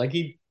weird. Like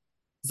he's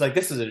like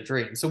this is a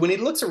dream. So when he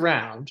looks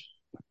around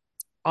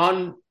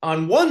on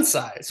one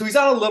side, so he's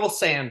on a little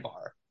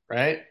sandbar,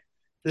 right?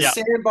 The Yeah.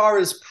 sandbar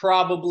is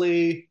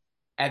probably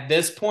at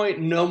this point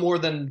no more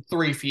than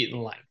 3 feet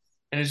in length,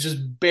 and it's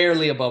just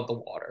barely above the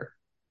water.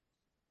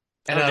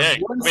 And Oh, on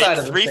dang. one Wait, side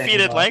of the 3 feet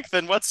in sandbar, length,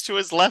 and what's to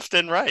his left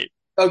and right?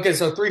 okay,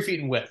 so 3 feet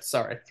in width.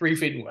 Sorry, 3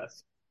 feet in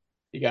width.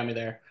 You got me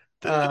there.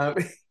 Um,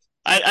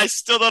 I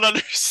still don't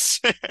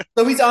understand.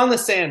 so he's on the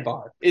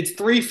sandbar. It's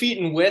 3 feet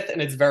in width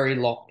and it's very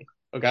long.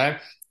 Okay.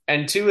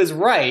 And to his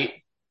right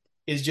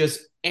is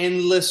just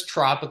endless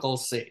tropical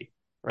sea,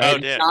 Oh, right?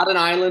 damn. Not an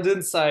island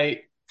in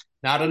sight,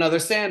 not another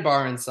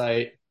sandbar in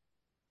sight.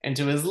 And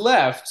to his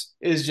left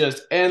is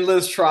just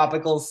endless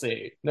tropical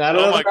sea. Not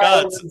Oh another my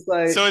God. island in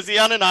sight. So is he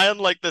on an island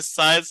like the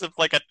size of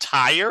like a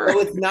tire? So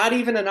it's not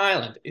even an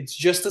island. It's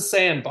just a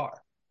sandbar,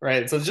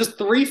 right? So it's just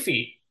 3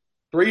 feet,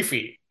 3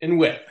 feet in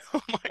width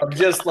Oh my of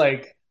just God.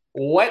 like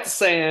wet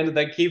sand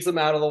that keeps him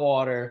out of the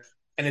water,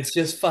 and it's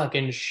just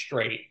fucking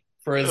straight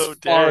for as Oh,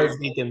 far as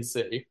dang. he can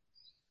see.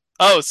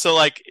 Oh, so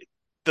like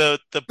the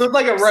So it's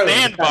like a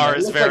road, kind of. sandbar It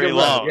is looks like a very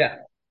road, long. yeah.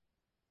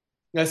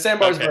 The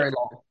sandbar is Okay. very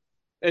long.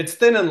 It's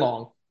thin and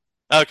long,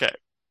 Okay.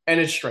 and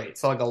it's straight,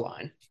 so like a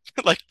line.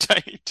 Like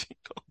tiny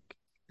tinkle.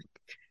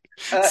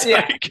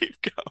 Yeah, Sorry, keep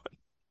going.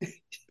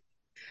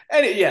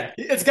 and yeah,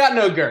 it's got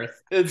no girth.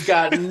 It's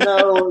got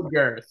no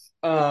girth.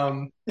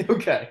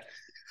 Okay.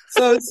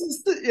 So it's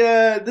just,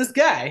 this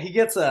guy, he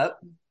gets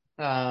up,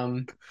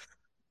 um,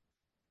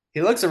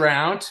 he looks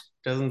around,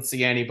 doesn't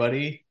see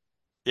anybody,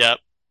 Yep.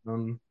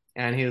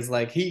 and he was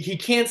like, he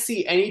can't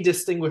see any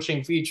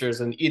distinguishing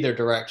features in either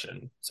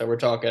direction. So we're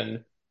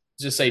talking,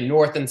 just say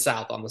north and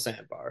south on the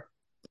sandbar.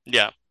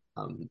 Yeah.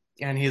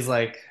 And he's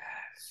like,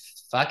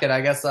 fuck it,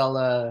 I guess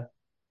I'll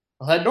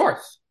head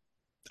north.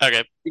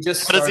 Okay. He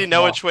just How does he starts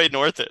know which walking. way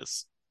north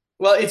is?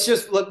 Well, it's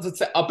just let's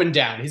say up and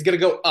down. He's gonna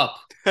go up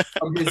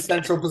from his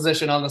central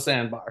position on the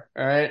sandbar.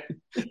 All right.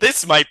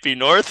 This might be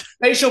north.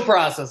 Facial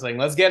processing.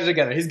 Let's get it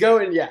together. He's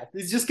going, yeah,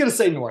 he's just going to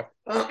say north.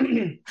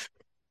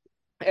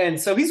 And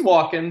so he's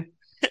walking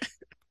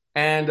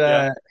and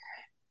Yeah.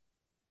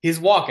 he's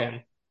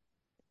walking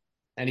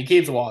and he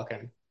keeps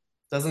walking.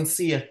 Doesn't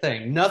see a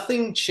thing.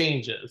 Nothing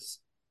changes.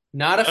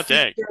 Not a Oh,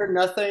 dang. feature,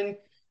 nothing.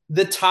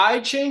 The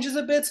tide changes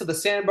a bit, so the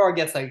sandbar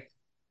gets like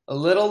a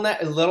little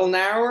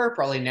narrower,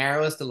 probably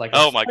narrowest to like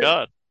a Oh my foot,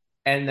 God.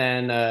 and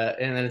then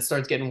it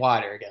starts getting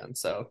wider again.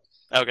 So at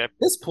Okay.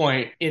 this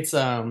point, it's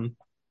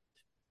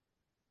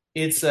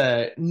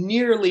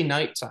nearly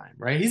nighttime,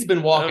 right? He's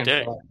been Oh, walking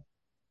dang. for like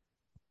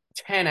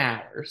 10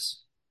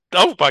 hours.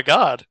 Oh my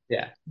God.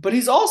 Yeah. But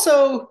he's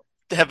also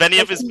Have any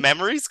of his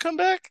memories come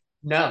back?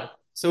 no.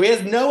 So he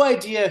has no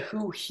idea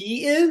who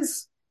he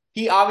is.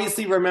 He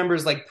obviously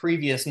remembers like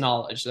previous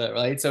knowledge, though,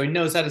 right? So he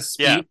knows how to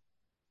Yeah. speak.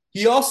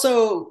 he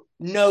also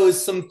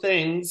knows some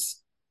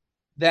things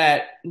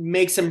that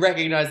makes him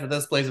recognize that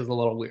this place is a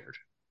little weird.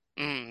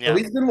 So Yeah.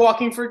 he's been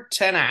walking for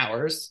 10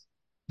 hours.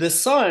 The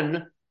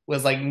sun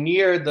was like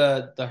near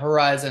the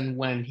horizon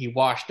when he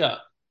washed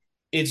up.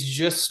 It's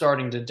just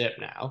starting to dip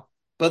now.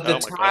 But the Oh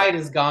my God. tide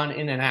has gone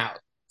in and out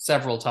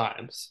several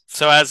times.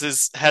 So has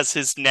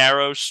his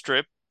narrow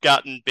strip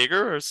gotten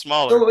bigger or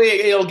smaller? So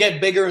it'll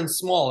get bigger and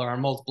smaller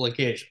on multiple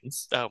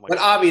occasions. Oh my But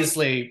God.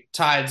 obviously,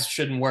 tides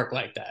shouldn't work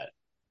like that.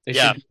 They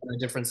Yeah. should be on a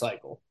different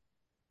cycle.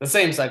 The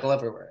same cycle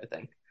everywhere, I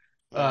think.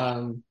 Mm.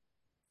 Um,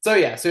 so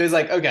yeah, so he's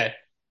like, okay,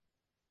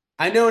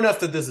 I know enough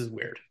that this is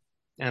weird.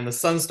 And the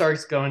sun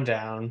starts going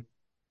down.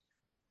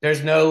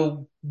 There's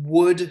no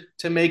wood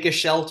to make a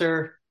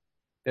shelter.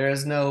 There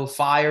is no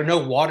fire, no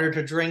water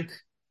to drink.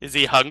 Is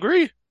he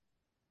hungry?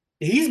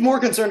 He's more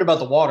concerned about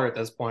the water at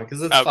this point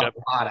because it's Okay.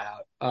 fucking hot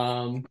out.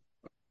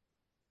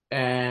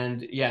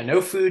 And yeah,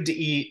 no food to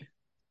eat,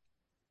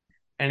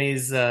 and he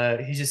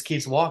just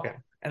keeps walking.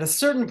 At a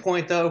certain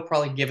point, though,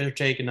 probably give or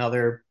take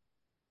another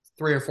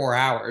 3 or 4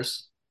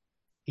 hours,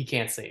 he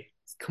can't see.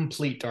 It's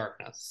complete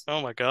darkness.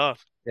 Oh my God.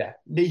 Yeah,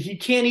 he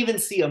can't even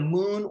see a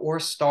moon or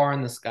star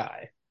in the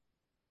sky,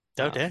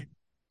 Okay.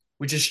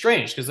 which is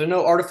strange because there's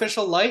no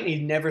artificial light, and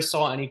he never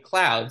saw any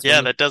clouds when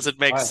Yeah, he. that doesn't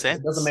make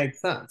It doesn't sense. make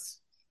sense.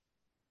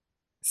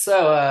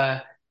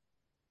 So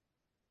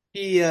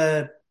he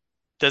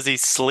Does he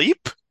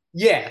sleep?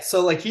 yeah,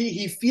 so like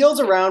he feels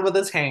around with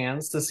his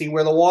hands to see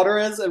where the water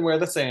is and where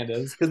the sand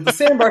is because the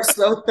sandbar's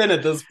so thin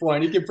at this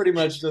point, he can pretty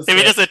much just If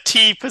he does a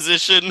T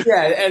position.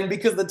 yeah, and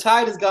because the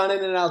tide has gone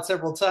in and out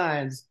several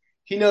times,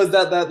 he knows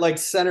that that like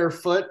center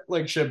foot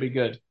like should be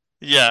good.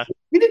 Yeah.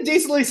 He's a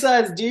decently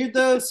sized dude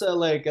though, so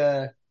like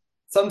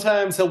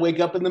sometimes he'll wake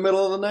up in the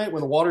middle of the night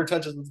when the water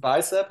touches his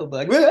bicep. He'll be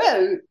like,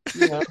 "Whoa,"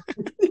 you know,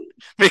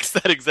 Makes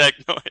that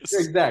exact noise.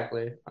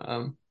 exactly.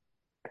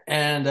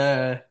 And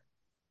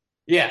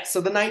yeah,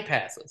 so the night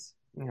passes.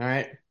 All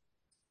right.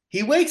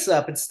 He wakes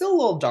up. It's still a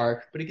little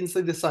dark, but he can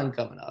see the sun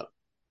coming up.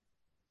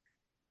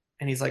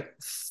 And he's like,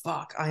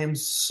 fuck, I am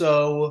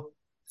so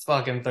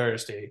fucking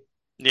thirsty.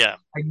 Yeah.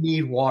 I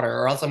need water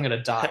or else I'm going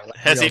to die. Like,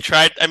 Has he real.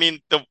 tried? I mean,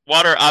 the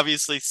water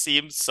obviously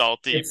seems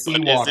salty, It's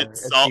but is it seawater.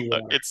 It's salt?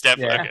 seawater. It's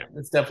definitely Yeah, okay.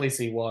 it's definitely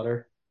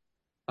seawater.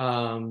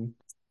 Um,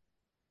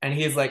 and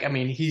he's like, I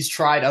mean, he's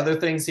tried other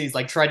things. He's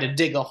like tried to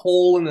dig a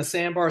hole in the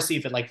sandbar, see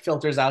if it like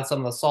filters out some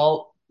of the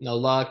salt. No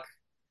luck.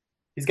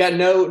 He's got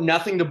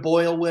nothing to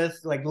boil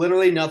with, like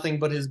literally nothing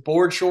but his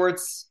board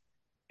shorts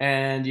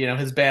and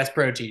his Bass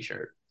Pro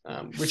T-shirt,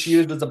 which he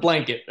used as a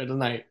blanket at the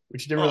night,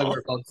 which didn't really Oh,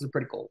 work out because it's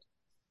pretty cold.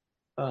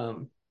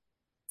 Um,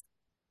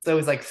 so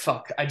he's like,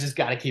 "Fuck, I just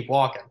got to keep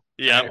walking."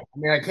 yeah. Right? I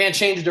mean, I can't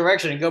change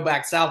direction and go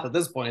back south at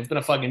this point. It's been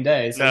a fucking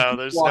day, so he No,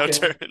 keeps there's no walking,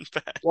 turning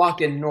back.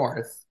 walking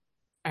north,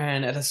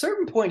 and at a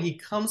certain point, he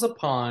comes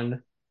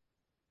upon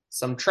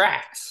some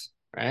tracks.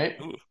 Right,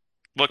 Ooh.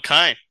 What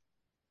kind?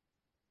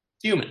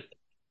 human.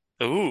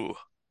 Ooh.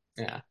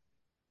 Yeah.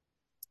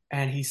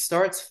 And he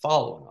starts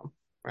following them.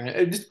 Right,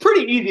 it's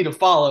pretty easy to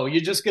follow.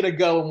 You're just gonna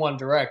go in one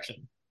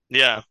direction.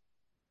 Yeah.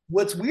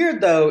 What's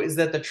weird though is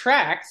that the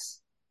tracks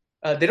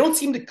they don't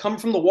seem to come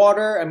from the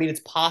water. I mean, it's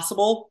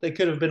possible they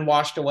could have been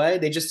washed away.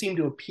 They just seem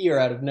to appear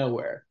out of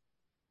nowhere.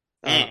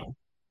 Mm. Um,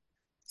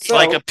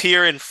 Like so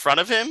appear in front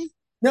of him?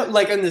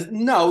 like in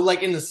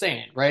the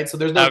sand, right? So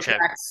there's no Okay.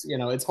 tracks.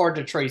 It's hard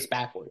to trace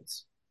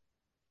backwards.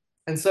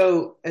 And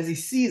so as he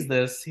sees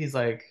this, he's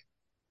like,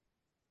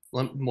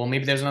 well,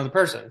 maybe there's another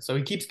person. So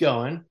he keeps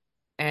going,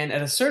 and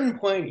at a certain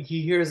point,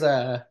 he hears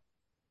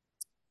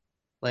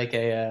like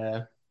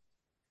a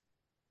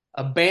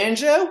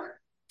banjo,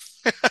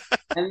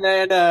 and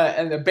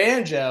the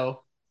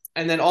banjo,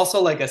 and then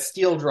also like a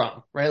steel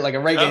drum, right? Like a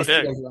reggae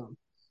Okay. steel drum.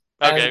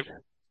 And Okay.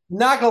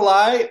 not gonna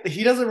lie,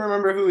 he doesn't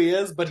remember who he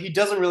is, but he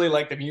doesn't really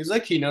like the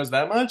music. He knows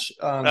that much.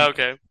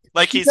 Okay.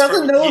 Like He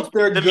doesn't know if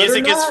they're the good or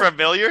music is not.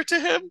 familiar to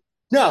him?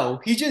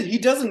 No, he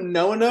doesn't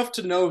know enough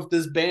to know if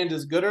this band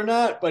is good or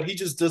not, but he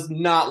just does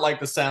not like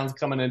the sounds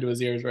coming into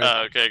his ears right Oh,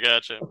 now. okay,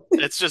 gotcha.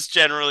 It's just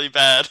generally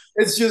bad.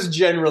 It's just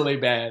generally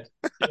bad.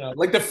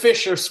 Like the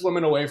fish are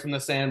swimming away from the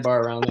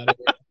sandbar around that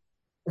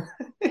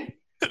area.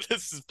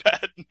 This is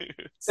bad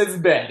news. It's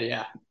bad,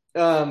 yeah.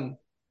 And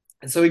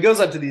so he goes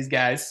up to these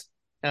guys.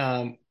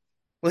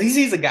 Well, he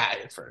sees a guy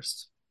at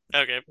first.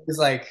 Okay. He's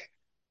like,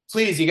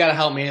 "Please, you gotta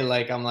help me."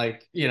 Like, I'm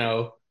like,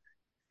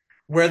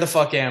 where the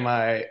fuck am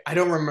I? I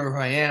don't remember who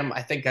I am.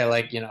 I think I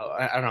like, I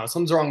don't know,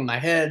 something's wrong with my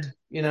head.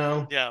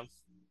 Yeah.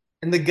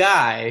 And the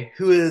guy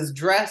who is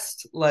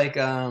dressed like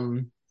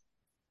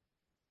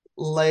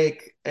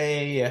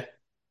a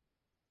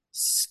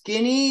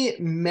skinny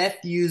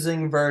meth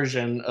using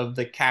version of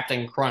the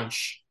Captain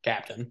Crunch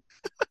captain.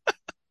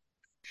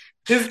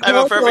 His I have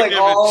a clothes are perfect like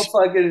all image.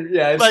 fucking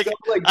yeah. It's so Like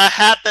like a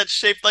hat that's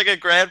shaped like a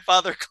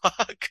grandfather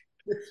clock.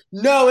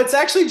 no, it's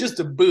actually just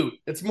a boot.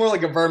 It's more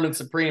like a Vermin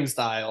Supreme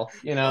style.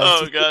 It's Oh,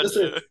 just a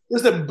gotcha.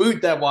 just a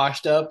boot that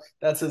washed up.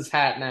 That's his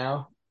hat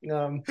now.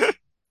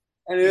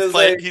 And it was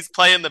like, He's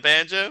playing the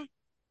banjo?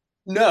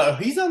 no,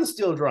 he's on the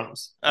steel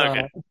drums.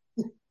 Okay.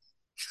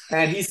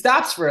 And he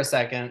stops for a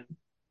second,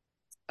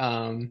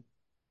 Um,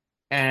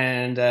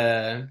 and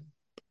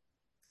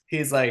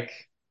he's like,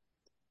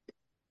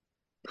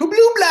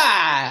 "Hoobla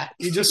blah!"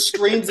 He just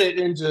screams it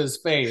into his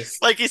face.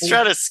 Like he's And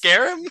trying to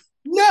scare him?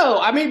 no,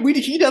 I mean,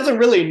 he doesn't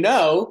really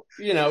know.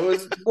 It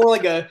was more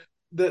like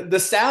the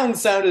sound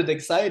sounded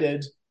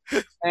excited,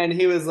 and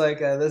he was like,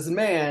 "This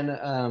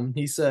man,"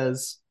 he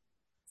says,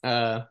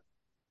 uh,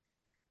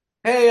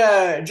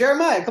 "Hey,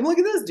 Jeremiah, come look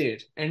at this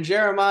dude." And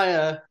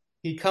Jeremiah,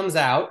 he comes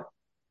out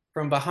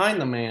from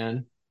behind the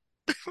man,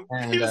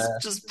 He and was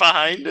just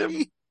behind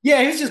him.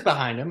 yeah, he's just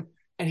behind him,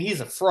 and he's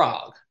a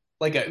frog,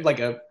 like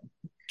a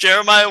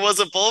Jeremiah was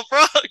a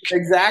bullfrog?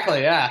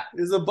 exactly, yeah.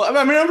 I mean,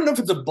 I don't know if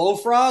it's a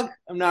bullfrog.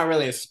 I'm not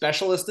really a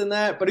specialist in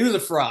that, but he was a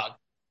frog.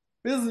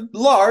 He was a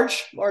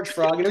large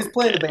frog, and he was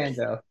playing the Okay.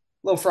 banjo,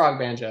 little frog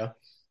banjo.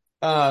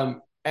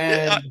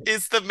 Yeah, And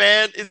is the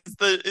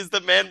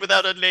man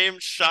without a name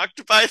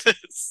shocked by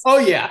this? oh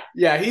yeah,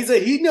 yeah,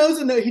 he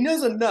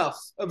knows enough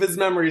of his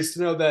memories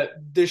to know that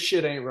this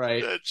shit ain't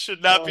right. That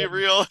should not be Um,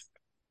 real.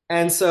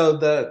 and so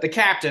the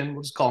captain,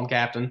 we'll just call him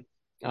Captain.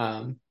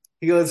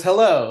 He goes,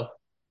 "Hello,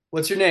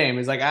 what's your name?"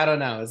 He's like, "I don't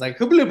know." He's like,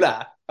 "Blah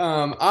blah."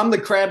 I'm the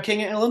Crab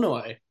King of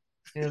Illinois.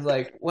 And he's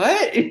like,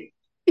 "What?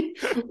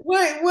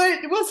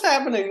 What's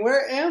happening?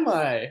 Where am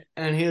I?"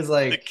 And he was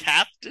The like,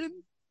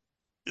 captain?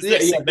 Is "Yeah,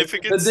 there yeah, the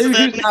significance to dude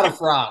that who's not a name?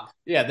 frog.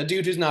 Yeah, the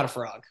dude who's not a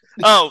frog.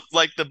 Oh,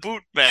 like the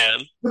boot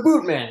man. The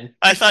boot man."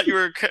 I thought you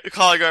were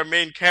calling our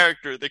main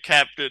character the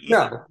captain.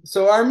 No.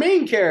 So our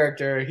main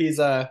character, he's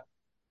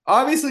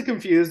obviously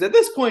confused. At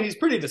this point, he's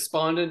pretty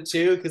despondent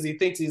too, because he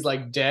thinks he's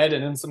like dead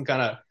and in some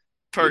kind of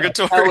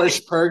Purgatory.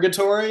 hellish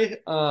purgatory.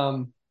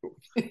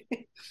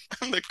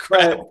 I'm the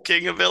crab But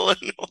king of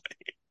Illinois.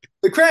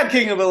 the Crab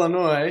King of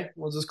Illinois,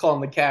 we'll just call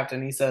him the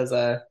captain. He says,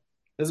 "This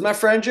is my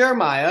friend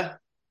Jeremiah,"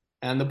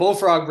 and the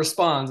bullfrog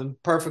responds in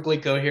perfectly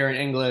coherent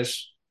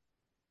English,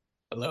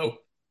 "Hello."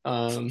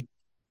 Um,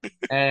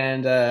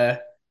 and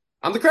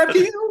I'm the Crab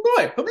King of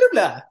Illinois. Blah blah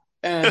blah.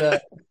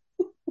 And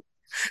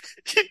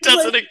He like,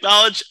 doesn't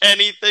acknowledge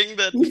anything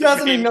that he the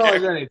doesn't main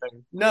acknowledge character.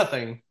 anything.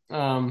 Nothing.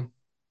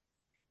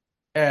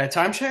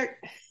 Time check.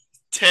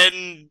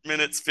 10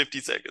 minutes, 50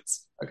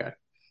 seconds. Okay.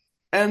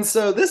 And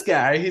so this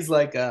guy, he's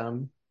like,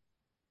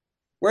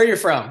 "Where are you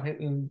from?"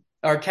 And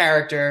our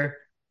character,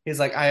 he's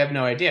like, "I have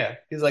no idea."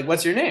 He's like,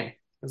 "What's your name?"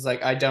 He's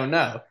like, "I don't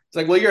know." He's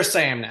like, "Well, you're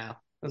Sam now."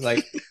 I was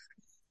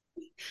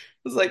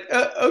like,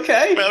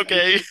 "Okay."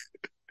 Okay.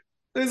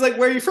 He's like,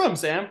 "Where are you from,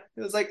 Sam?"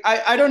 He was like,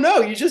 "I don't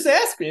know. You just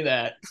asked me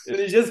that." And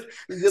he did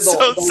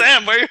So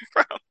Sam, where are you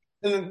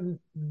from?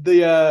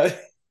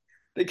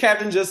 the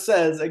captain just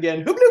says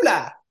again, "Hoobla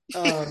blah."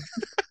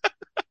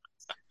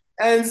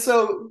 And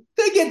so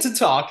they get to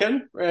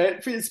talking,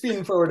 right?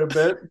 Speeding forward a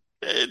bit.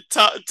 And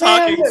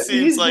Talking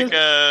seems he's like just,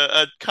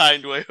 a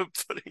kind way of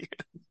putting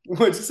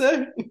what'd you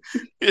say?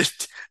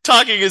 it.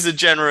 Talking is a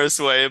generous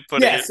way of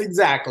putting it. Yes,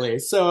 exactly.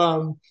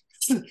 So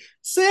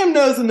Sam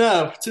knows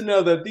enough to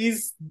know that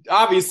these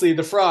obviously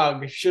the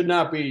frog should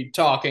not be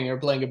talking or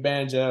playing a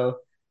banjo,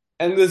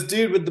 and this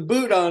dude with the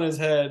boot on his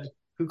head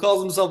who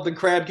calls himself the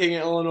Crab King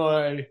of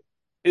Illinois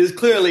is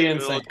clearly The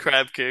insane. old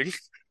crab king.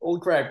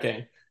 Old Crab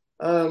King.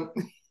 Um,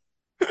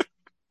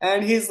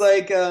 and he's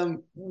like,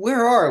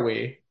 "Where are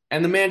we?"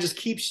 And the man just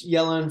keeps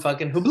yelling,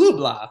 "Fucking blah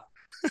blah."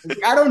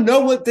 Like, I don't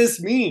know what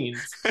this means.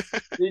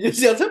 He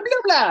just yells blah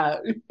blah.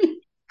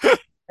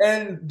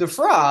 And the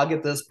frog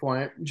at this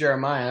point,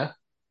 Jeremiah,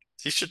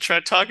 You should try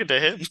talking to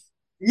him.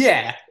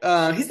 yeah,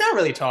 he's not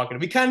really talking.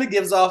 He kind of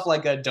gives off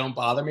like a "don't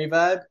bother me"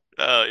 vibe.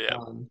 Oh yeah.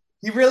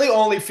 He really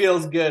only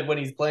feels good when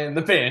he's playing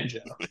the banjo.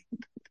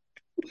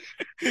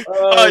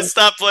 Oh, I Um,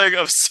 stopped playing.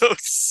 I'm so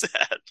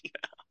sad.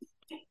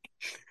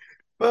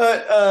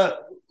 but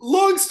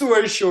long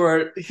story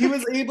short, he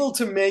was able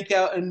to make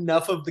out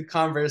enough of the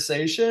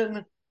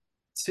conversation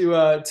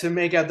to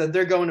make out that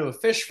they're going to a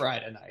fish fry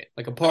tonight,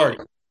 like a Oh, party.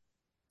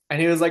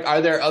 And he was like,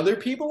 "Are there other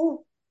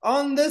people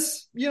on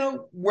this?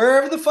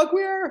 Wherever the fuck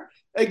we are?"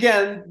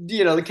 Again,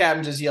 the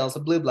captain just yells,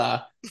 "Blah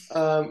blah."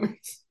 Um,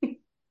 it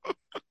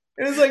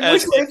was like,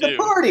 "Which as you way is the do.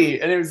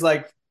 party?" And it was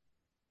like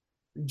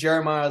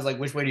Jeremiah was like,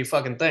 "Which way do you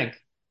fucking think?"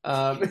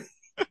 Um,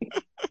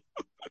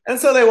 and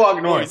so they walk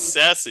Oh, he's north.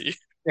 sassy.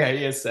 Yeah,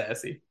 he is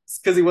sassy. It's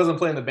because he wasn't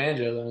playing the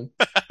banjo then.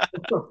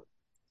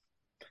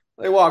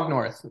 They walk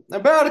north.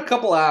 About a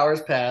couple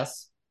hours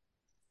pass,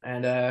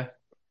 and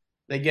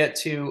they get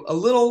to a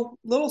little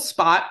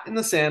spot in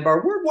the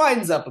sandbar where it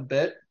widens up a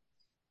bit,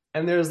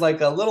 and there's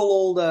like a little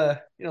old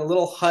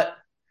little hut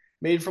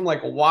made from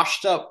like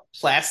washed up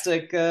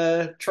plastic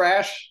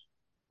trash.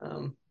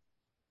 Um,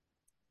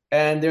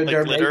 and they're Like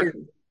they're litter.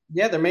 making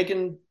yeah, they're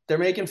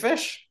making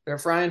fish. They're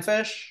frying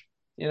fish,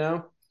 you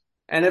know.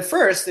 And at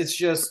first it's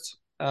just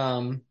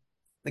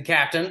the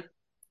captain,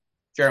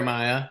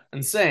 Jeremiah,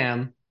 and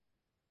Sam,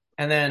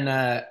 and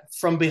then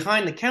from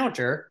behind the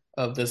counter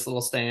of this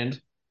little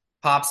stand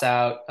pops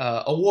out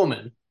a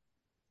woman,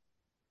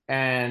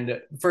 and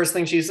the first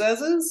thing she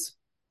says is,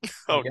 I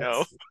Oh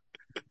no.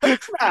 guess,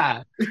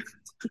 "Ah."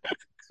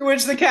 To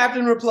which the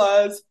captain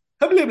replies,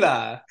 "Blah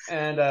blah."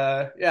 And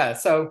yeah,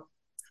 so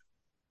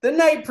the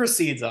night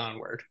proceeds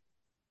onward.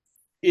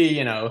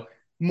 You know,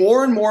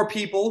 more and more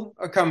people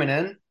are coming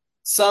in.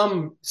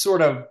 Some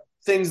sort of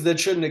things that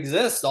shouldn't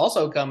exist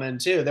also come in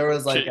too. There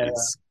was like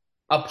Jeez.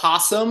 a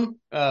possum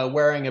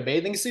wearing a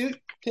bathing suit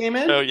came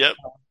Oh, in. yep.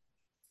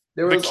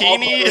 There was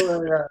Bikini.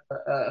 also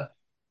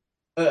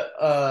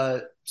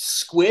a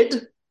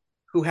squid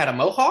who had a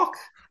mohawk.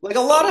 Like a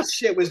lot Oh, of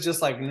shit was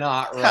just like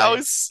not how right.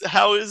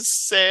 is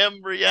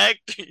Sam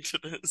reacting to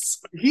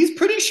this? He's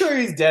pretty sure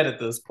he's dead at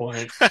this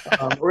point,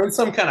 or in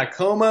some kind of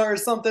coma or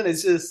something.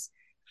 It's just,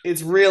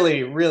 it's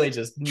really, really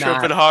just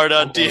Tripping not hard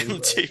on going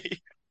great. DMT.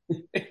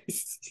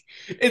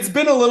 It's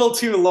been a little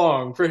too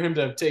long for him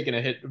to have taken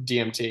a hit of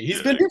DMT.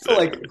 He's Yeah, been here for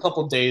like exactly. a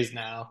couple days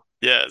now.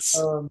 Yes.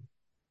 Um,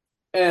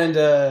 and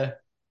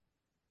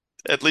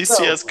At least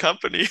he has so,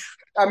 company.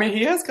 I mean,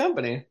 he has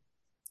company.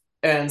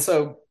 And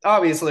so,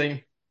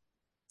 obviously,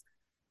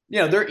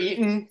 they're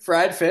eating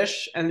fried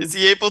fish. Is And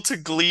he able to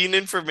glean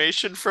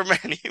information from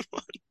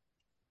anyone?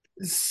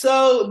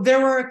 so there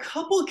were a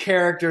couple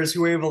characters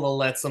who were able to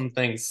let some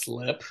things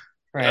slip,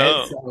 right?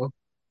 Oh, So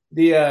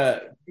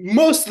the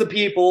most of the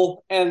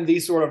people and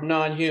these sort of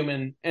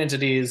non-human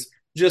entities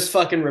just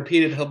fucking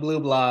repeated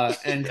hablubla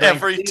and drank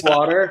every time.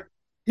 seawater.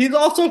 He's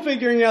also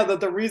figuring out that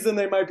the reason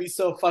they might be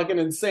so fucking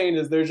insane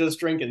is they're just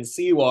drinking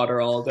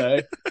seawater all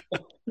day.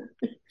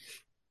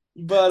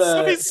 But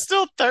So he's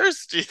still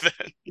thirsty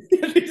then.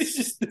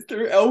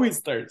 they're always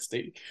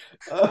thirsty.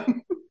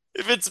 Um,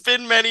 If it's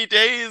been many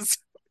days.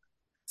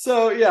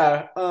 so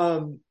yeah,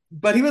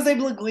 but he was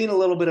able to glean a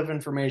little bit of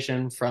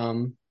information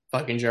from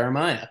fucking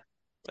Jeremiah.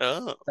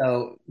 Oh,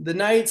 So the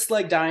night's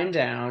like dying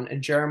down,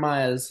 and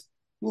Jeremiah's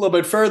a little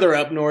bit further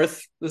up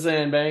north, the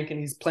sandbank, and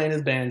he's playing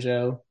his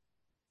banjo.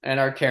 And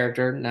our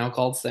character, now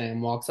called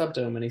Sam, walks up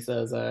to him and he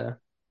says,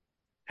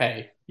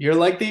 "Hey, you're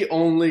like the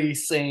only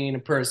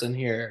sane person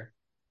here."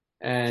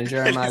 And and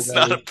Jeremiah he's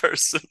not a goes,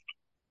 person.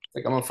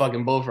 "Like I'm a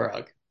fucking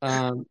bullfrog."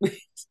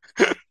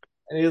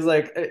 And he was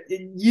like,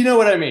 "You know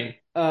what I mean?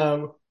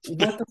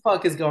 What the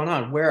fuck is going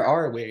on? Where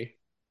are we?"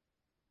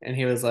 And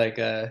he was like,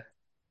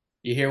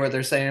 "You hear what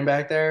they're saying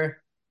back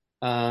there?"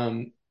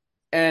 Um,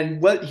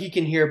 and what he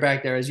can hear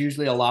back there is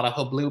usually a lot of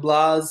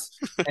hablublas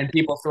and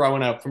people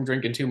throwing up from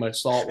drinking too much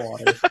salt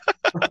water.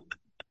 I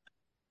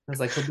was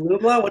like,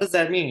 hablubla? What does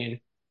that mean?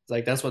 It's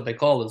like, that's what they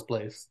call this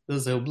place.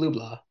 This is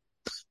hablubla. I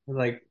was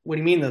like, what do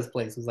you mean this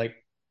place? It's like,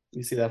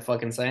 you see that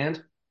fucking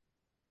sand?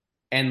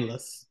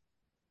 Endless.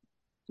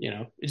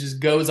 It just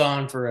goes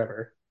on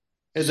forever.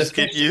 You There's a just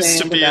get fish used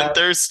to stand being about,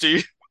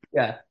 thirsty.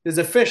 yeah, there's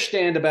a fish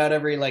stand about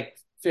every like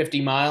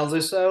 50 miles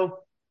or so.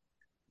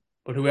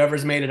 But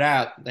whoever's made it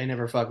out, they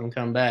never fucking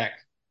come back.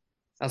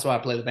 That's why I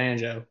play the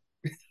banjo.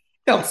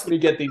 Helps me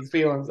get these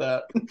feelings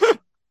out.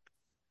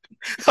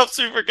 Helps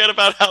me forget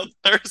about how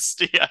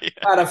thirsty I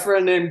am. I had a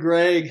friend named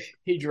Greg.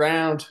 He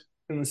drowned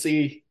in the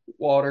sea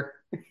water.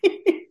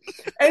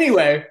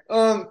 Anyway,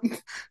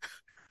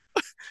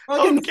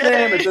 fucking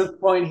Sam at Okay. this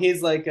point,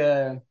 he's like,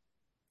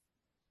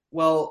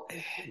 well,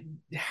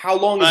 how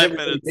long has 5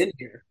 everybody minutes. been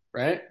here?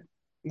 Right?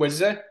 What'd you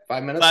say?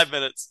 5 minutes? 5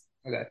 minutes.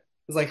 Okay.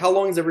 It's like, how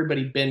long has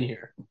everybody been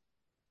here?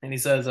 And he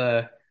says,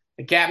 the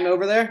captain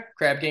over there,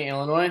 Crab King,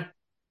 Illinois,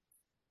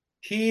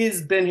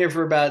 he's been here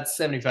for about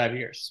 75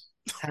 years.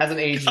 Hasn't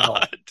aged at all.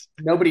 God.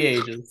 Nobody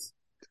ages.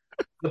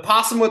 The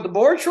possum with the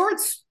board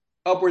shorts,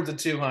 upwards of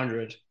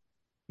 200.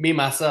 Me,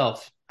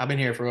 myself, I've been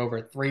here for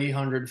over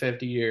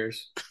 350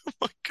 years. Oh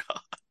my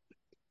God.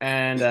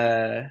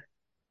 And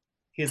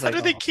he's How like,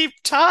 do they oh, keep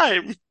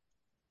time?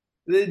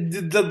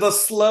 the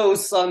slow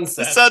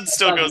The sunset. sun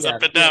still goes Yeah,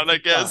 up and yeah, down, I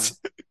the sun. guess.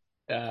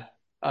 Yeah.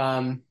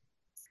 Um,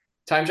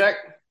 time check.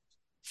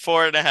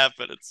 4.5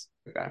 minutes.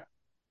 Okay.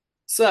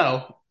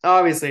 So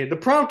obviously, the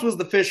prompt was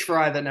the fish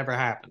fry that never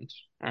happened.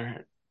 All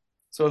right.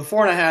 So with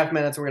 4.5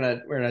 minutes, we're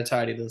gonna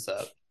tidy this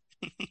up.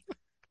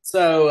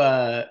 So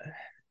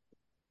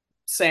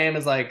Sam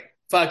is like,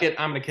 "Fuck it,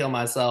 I'm gonna kill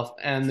myself."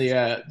 And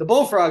the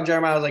bullfrog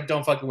Jeremiah was like,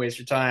 "Don't fucking waste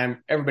your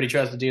time. Everybody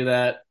tries to do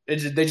that. They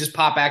just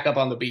pop back up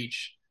on the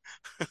beach."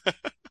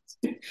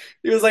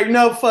 He was like,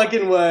 "No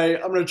fucking way.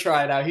 I'm gonna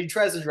try it out." He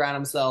tries to drown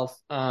himself,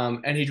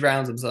 and he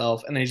drowns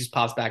himself, and then he just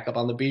pops back up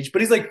on the beach.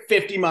 But he's like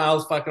 50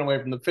 miles fucking away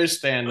from the fish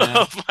stand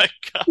now. Oh my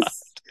God.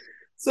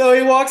 So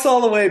he walks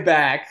all the way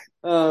back.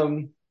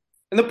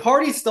 And the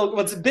party's still,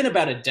 well, it's been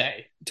about a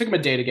day. It took him a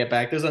day to get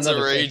back. There's It's a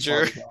another fish rager.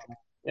 party going on.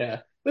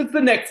 Yeah. It's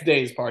the next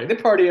day's party. They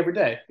party every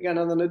day. They got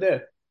nothing to do.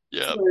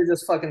 It's Yep. literally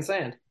just fucking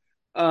sand.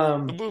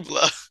 Um,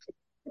 Boobla.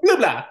 blah,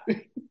 blah.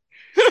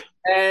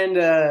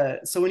 And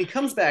so when he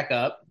comes back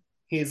up,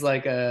 he's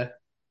like,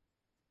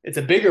 it's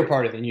a bigger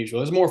party than usual.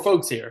 There's more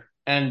folks here.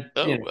 And,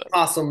 Oh well.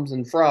 possums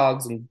and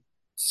frogs and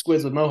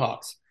squids with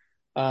mohawks.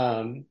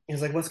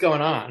 He's like, what's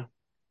going on?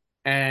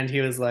 And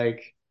he was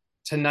like,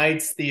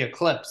 tonight's the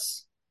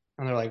eclipse.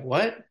 And they're like,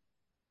 what?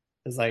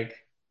 It's like,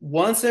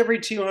 once every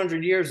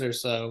 200 years or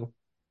so,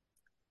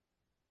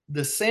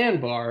 the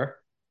sandbar,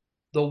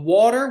 the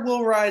water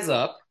will rise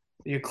up,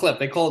 the eclipse,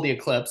 they call it the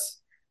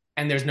eclipse,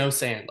 and there's no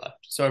sand left.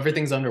 So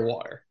everything's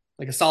underwater,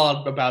 like a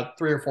solid about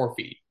 3 or 4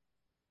 feet.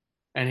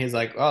 And he's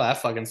like, oh, that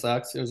fucking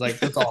sucks. It was like,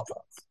 this all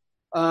sucks.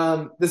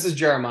 This is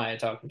Jeremiah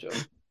talking to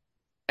him.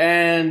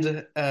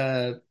 And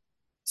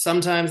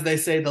sometimes they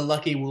say the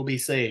lucky will be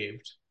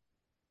saved.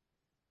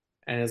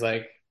 And he's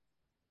like,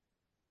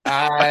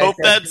 I I hope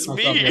tried to kill that's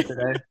myself me.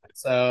 yesterday.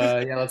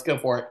 So yeah, let's go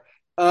for it.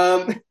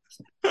 Um,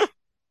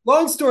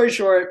 long story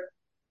short,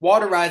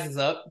 water rises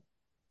up.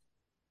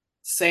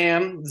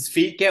 Sam, his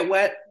feet get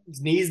wet,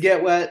 his knees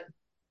get wet.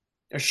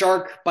 A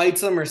shark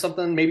bites him or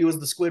something. Maybe it was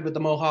the squid with the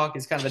mohawk.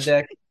 He's kind of a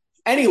dick.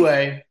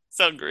 Anyway, It's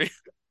hungry.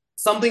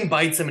 something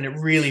bites him and it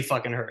really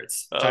fucking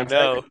hurts. Oh Time check.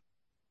 no.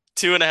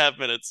 2.5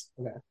 minutes.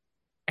 Okay.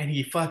 And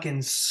he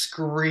fucking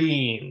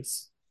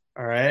screams.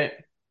 All right.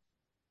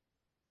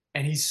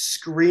 And he's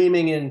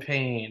screaming in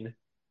pain.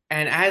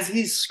 And as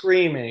he's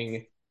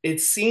screaming,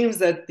 it seems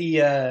that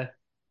the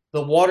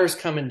water's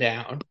coming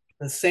down.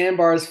 The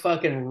sandbar is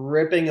fucking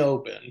ripping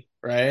open,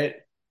 right?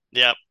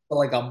 Yep.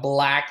 Like a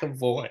black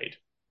void.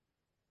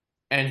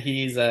 And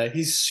he's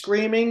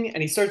screaming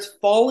and he starts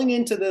falling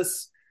into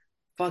this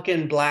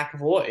fucking black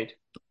void.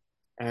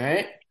 All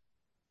right?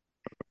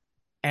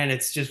 And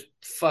it's just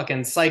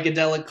fucking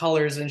psychedelic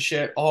colors and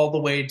shit all the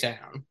way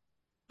down.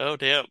 Oh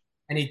damn.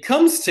 And he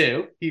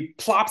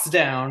plops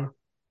down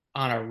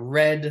on a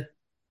red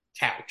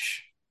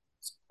couch.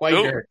 It's quite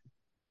Oh. dirty.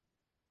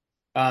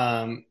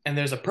 And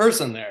there's a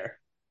person there.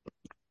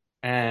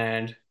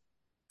 And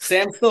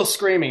Sam's still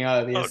screaming,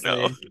 Oh no.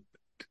 obviously.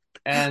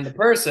 And the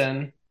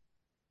person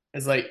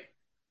is like,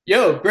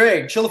 yo,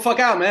 Greg, chill the fuck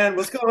out, man.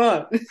 What's going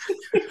on?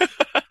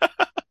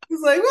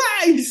 He's like,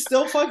 why? He's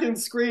still fucking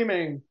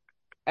screaming.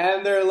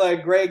 And they're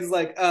like, Greg's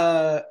like,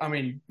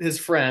 his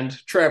friend,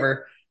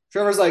 Trevor.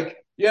 Trevor's like,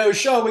 yo,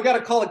 Sean, we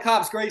gotta call the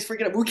cops. Greg's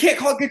freaking out. We can't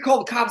call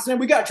the cops, man.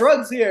 We got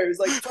drugs here. He's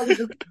like, fucking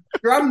just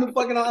drive him to the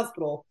fucking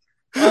hospital.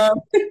 Um,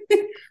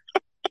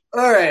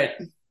 all right.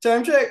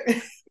 Time check.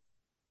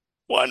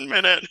 1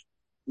 minute.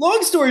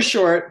 Long story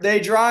short, they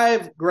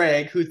drive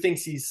Greg, who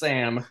thinks he's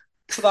Sam,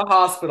 to the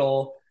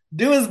hospital,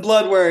 do his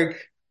blood work.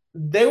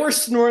 They were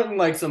snorting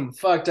like some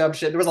fucked up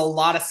shit. There was a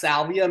lot of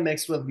salvia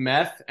mixed with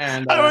meth,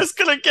 and I was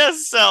gonna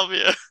guess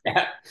salvia.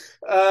 yeah,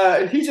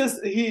 he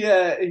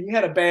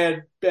had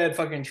a bad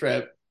fucking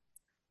trip,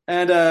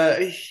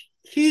 and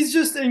he's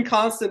just in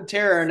constant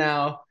terror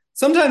now.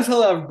 Sometimes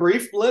he'll have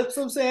brief blips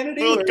of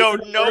sanity. We'll Where go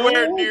he's in the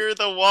nowhere world. near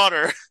the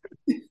water.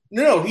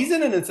 No, he's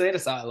in an insane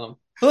asylum.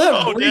 He'll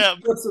have Oh brief damn.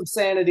 blips of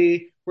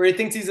sanity where he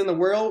thinks he's in the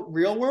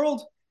real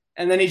world,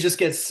 and then he just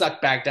gets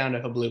sucked back down to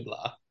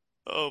Hablubla.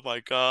 Oh my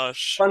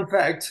gosh. Fun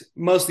fact: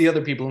 most of the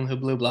other people in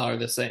Hablubla are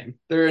the same.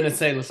 They're in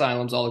insane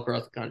asylums all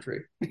across the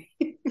country.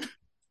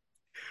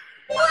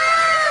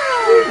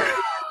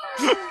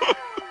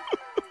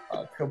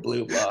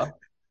 Hablubla.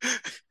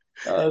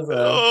 That was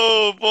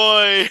Oh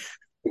boy.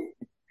 that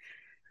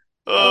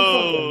was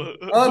something.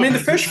 Oh. Oh, I mean, the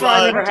fish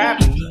fry never Fun.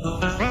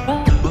 happened.